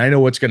mine, and I know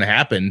what's going to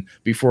happen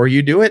before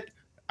you do it,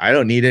 I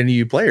don't need any of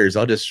you players.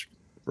 I'll just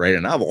write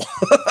a novel.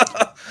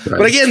 Right.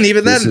 But again,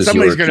 even then,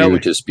 somebody's going to help me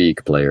to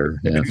speak. Player,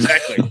 yeah.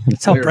 Exactly.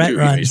 That's how Brett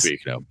runs.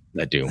 No,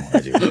 I do.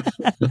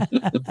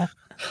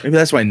 Maybe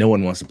that's why no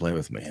one wants to play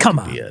with me. Come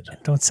on,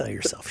 don't sell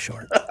yourself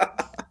short.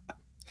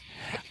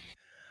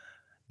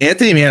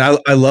 Anthony, man,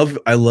 I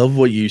love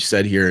what you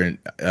said here, and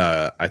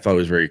I thought it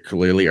was very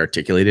clearly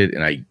articulated,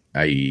 and I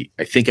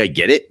think I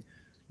get it,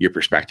 your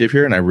perspective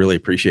here, and I really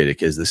appreciate it,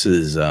 because this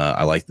is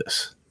I like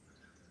this.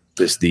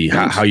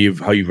 How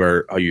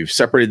you've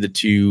separated the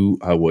two,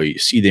 how you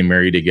see them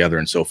marry together,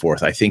 and so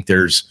forth. I think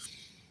there's,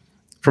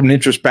 from an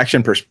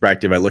introspection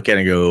perspective, I look at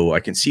it and go, I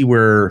can see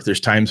where there's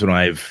times when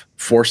I've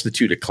forced the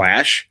two to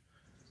clash,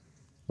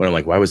 when I'm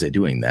like, why was I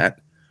doing that?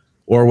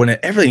 Or when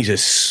everything's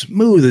just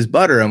smooth as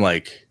butter, I'm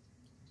like,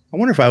 I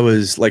wonder if I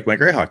was like my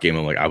Greyhawk game.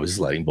 I'm like, I was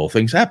letting both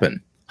things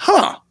happen.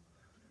 Huh.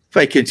 If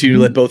I continue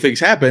to let both things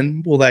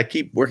happen, will that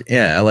keep working?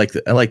 Yeah, I like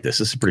this. This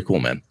is pretty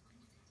cool, man.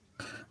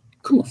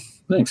 Cool.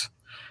 Thanks.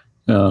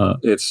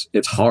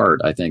 It's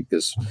hard, I think,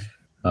 because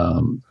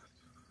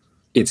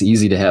it's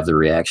easy to have the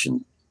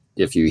reaction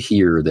if you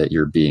hear that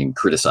you're being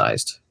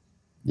criticized.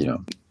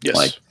 Yes.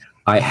 Like,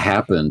 I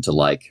happen to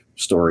like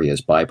story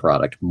as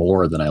byproduct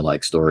more than I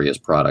like story as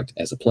product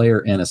as a player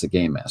and as a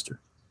game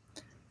master.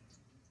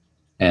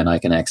 And I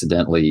can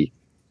accidentally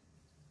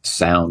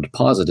sound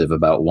positive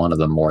about one of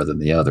them more than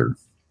the other.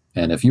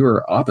 And if you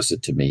are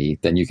opposite to me,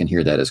 then you can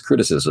hear that as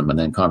criticism, and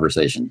then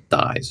conversation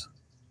dies.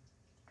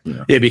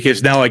 Yeah,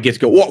 because now I get to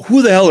go, well,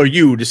 who the hell are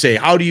you to say,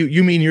 how do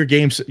you mean your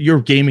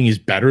gaming is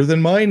better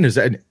than mine? Is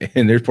that,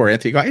 and there's poor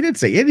Anthony, I didn't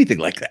say anything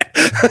like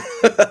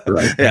that.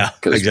 Right. Yeah,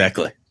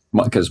 exactly.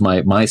 Because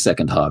my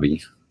second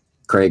hobby,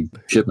 Craig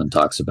Shipman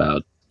talks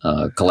about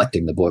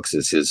collecting the books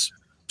is his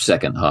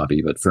second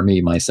hobby. But for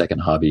me, my second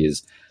hobby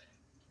is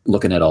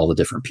looking at all the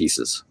different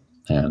pieces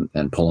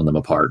and pulling them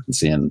apart and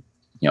seeing,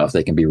 if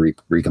they can be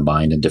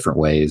recombined in different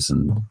ways.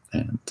 And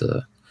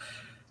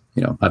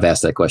I've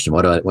asked that question,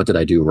 what did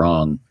I do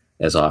wrong,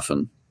 as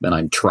often? And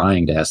I'm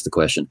trying to ask the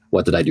question,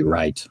 what did I do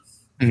right?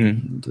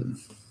 Mm-hmm. And,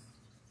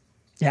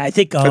 yeah, I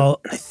think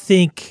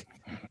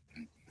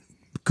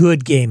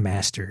good game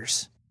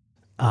masters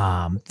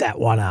that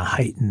want to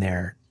heighten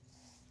their,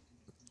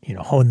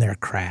 hone their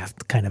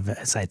craft, kind of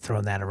as I'd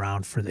thrown that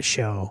around for the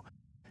show,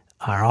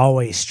 are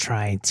always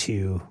trying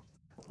to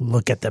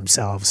look at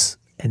themselves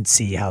and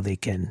see how they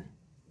can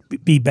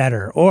be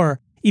better, or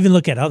even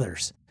look at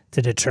others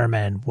to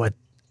determine what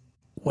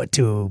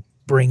to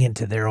bring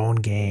into their own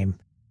game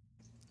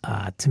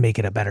to make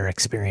it a better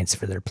experience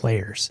for their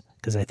players.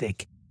 Because I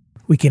think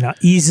we can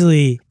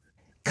easily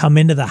come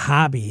into the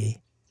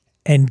hobby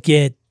and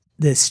get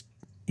this,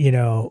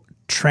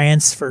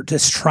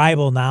 this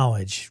tribal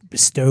knowledge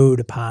bestowed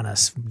upon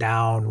us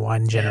down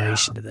one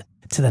generation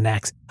to the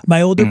next.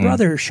 My older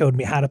brother showed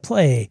me how to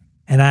play,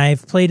 and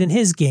I've played in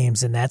his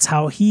games, and that's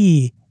how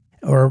he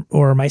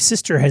or my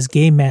sister has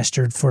game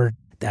mastered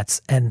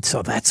and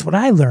so that's what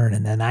I learn,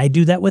 and then I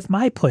do that with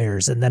my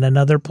players, and then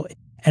another play,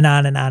 and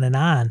on and on and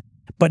on.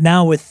 But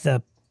now with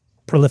the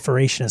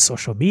proliferation of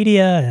social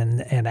media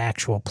and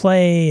actual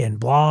play and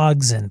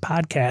blogs and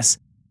podcasts,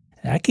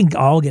 that can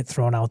all get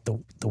thrown out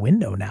the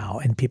window now,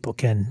 and people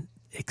can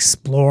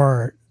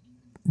explore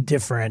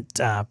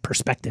different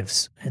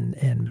perspectives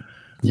and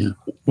yeah.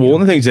 Well,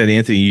 one of the things that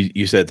Anthony,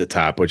 you said at the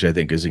top, which I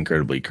think is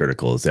incredibly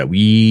critical, is that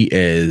we,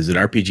 as an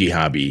RPG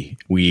hobby,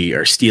 we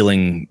are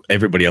stealing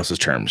everybody else's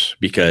terms,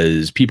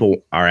 because people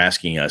are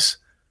asking us,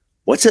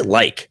 what's it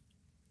like?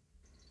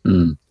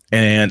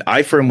 And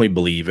I firmly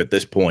believe at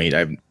this point,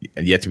 I've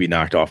yet to be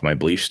knocked off my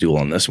belief stool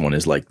on this one,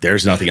 is like,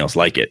 there's nothing else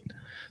like it.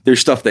 There's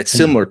stuff that's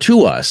similar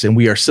to us, and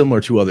we are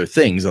similar to other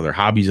things, other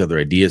hobbies, other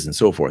ideas, and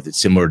so forth. It's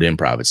similar to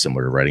improv. It's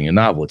similar to writing a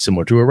novel. It's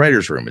similar to a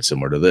writer's room. It's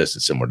similar to this.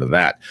 It's similar to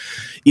that.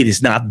 It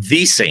is not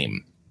the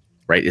same,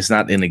 right? It's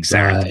not an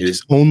exact. Right. It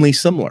is only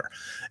similar.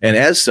 And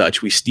as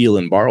such, we steal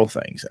and borrow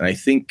things. And I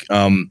think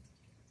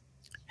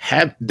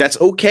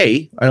that's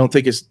okay. I don't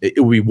think it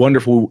would be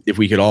wonderful if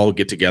we could all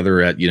get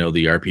together at, the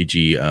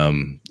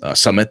RPG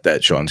summit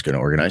that Sean's going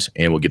to organize,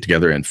 and we'll get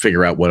together and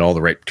figure out what all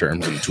the right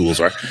terms and tools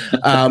are.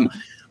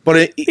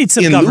 But it's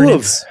some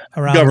governance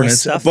around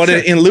governance stuff. But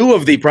in lieu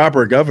of the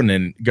proper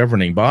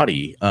governing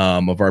body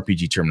of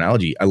RPG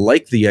terminology, I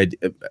like the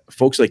idea,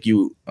 folks like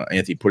you,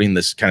 Anthony, putting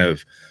this kind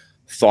of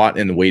thought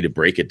in a way to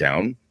break it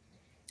down.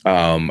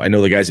 I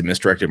know the guys at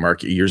Misdirected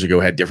Mark years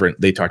ago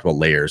they talked about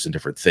layers and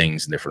different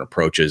things and different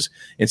approaches.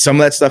 And some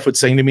of that stuff would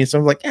say to me, and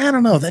some like, I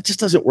don't know, that just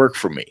doesn't work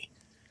for me.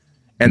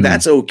 And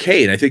that's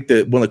okay. And I think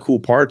that one of the cool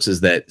parts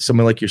is that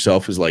someone like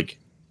yourself is like,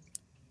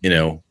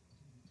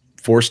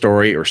 for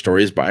story or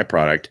story is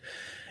byproduct,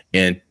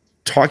 and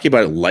talking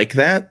about it like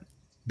that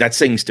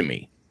sings to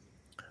me.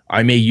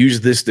 I may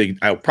use this thing.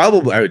 I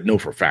would know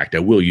for a fact I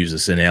will use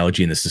this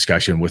analogy in this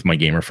discussion with my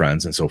gamer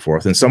friends and so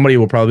forth. And somebody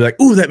will probably be like,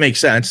 "Ooh, that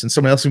makes sense." And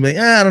somebody else will be like,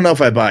 "I don't know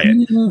if I buy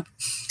it."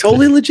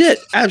 Totally legit.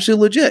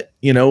 Absolutely legit.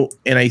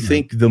 And I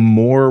think the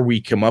more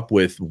we come up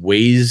with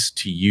ways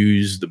to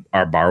use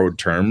our borrowed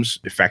terms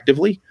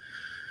effectively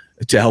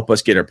to help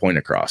us get our point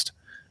across,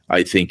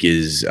 I think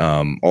is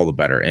all the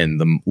better. And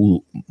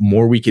the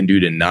more we can do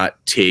to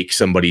not take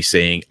somebody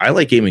saying, I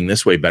like gaming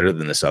this way better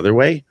than this other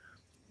way,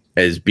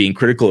 as being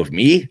critical of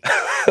me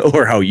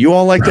or how you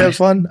all like to have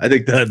fun, I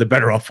think the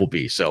better off we'll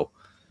be. So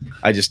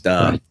I just,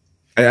 I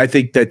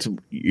think that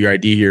your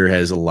idea here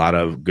has a lot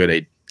of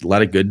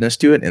goodness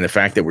to it. And the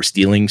fact that we're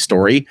stealing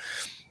story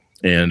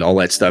and all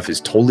that stuff is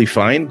totally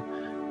fine.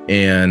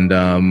 And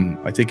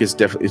I think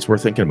it's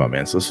worth thinking about,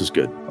 man. So this is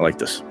good. I like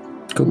this.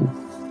 Cool.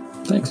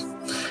 Thanks.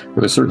 It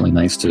was certainly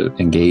nice to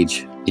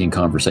engage in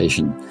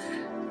conversation,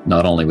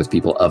 not only with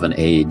people of an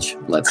age,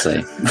 let's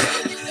say.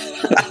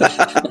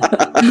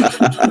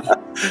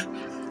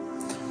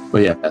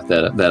 But yeah,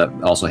 that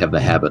also have the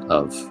habit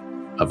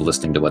of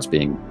listening to what's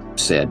being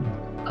said,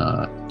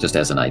 just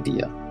as an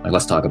idea. Like,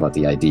 let's talk about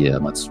the idea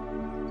and let's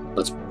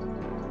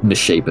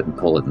misshape it and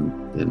pull it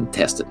and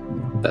test it.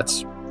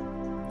 That's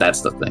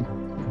the thing.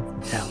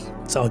 Yeah,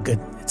 it's all good.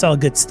 It's all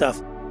good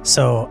stuff.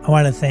 So I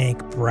want to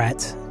thank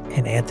Brett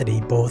and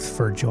Anthony both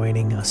for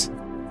joining us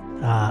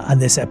on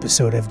this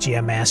episode of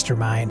GM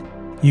Mastermind.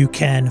 You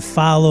can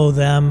follow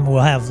them.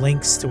 We'll have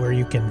links to where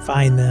you can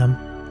find them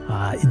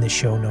in the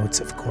show notes,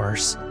 of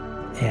course.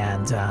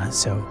 And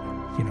so,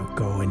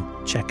 go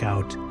and check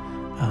out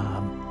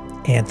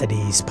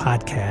Anthony's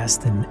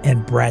podcast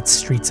and Brett's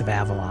Streets of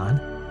Avalon.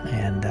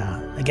 And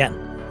again,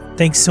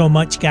 thanks so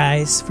much,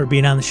 guys, for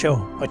being on the show.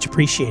 Much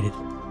appreciated.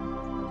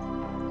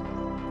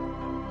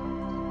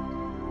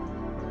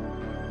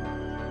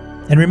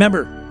 And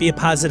remember, be a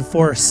positive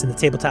force in the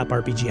tabletop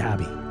RPG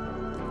hobby.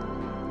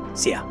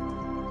 See ya.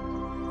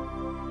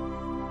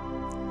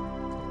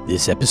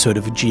 This episode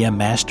of GM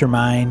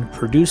Mastermind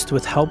produced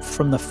with help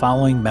from the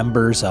following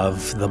members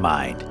of the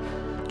Mind: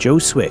 Joe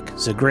Swick,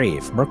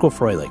 Zagrave, Mirko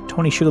Froelich,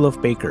 Tony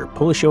Sugarloaf Baker,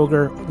 Polish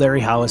Ogre,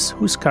 Larry Hollis,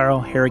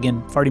 Huskarl,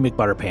 Harrigan, Farty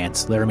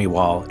McButterpants, Laramie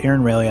Wall,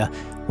 Aaron Ralia,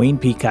 Wayne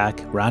Peacock,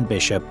 Ron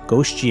Bishop,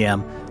 Ghost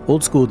GM,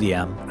 Old School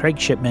DM, Craig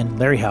Shipman,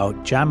 Larry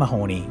Hout, John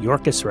Mahoney,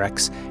 Yorkus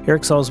Rex,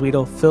 Eric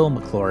Salzwiedel, Phil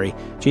McClory,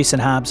 Jason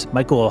Hobbs,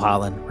 Michael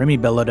O'Holland, Remy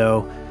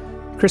Bilodeau,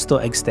 Crystal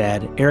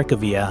Eggstad, Eric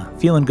Avia,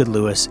 Feelin' Good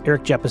Lewis,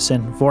 Eric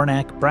Jeppesen,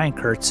 Vornak, Brian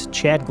Kurtz,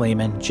 Chad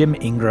Gleeman, Jim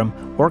Ingram,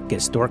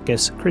 Orcus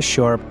Dorcas, Chris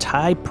Shorb,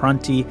 Ty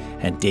Prunty,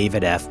 and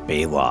David F.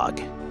 Baylog.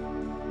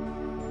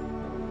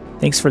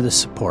 Thanks for the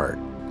support.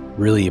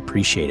 Really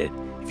appreciate it.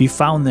 If you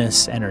found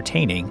this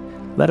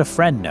entertaining, let a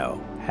friend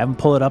know. Have them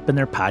pull it up in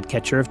their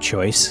podcatcher of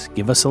choice.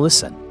 Give us a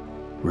listen.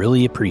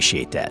 Really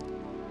appreciate that.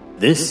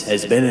 This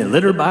has been a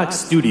Litterbox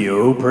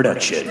Studio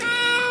production.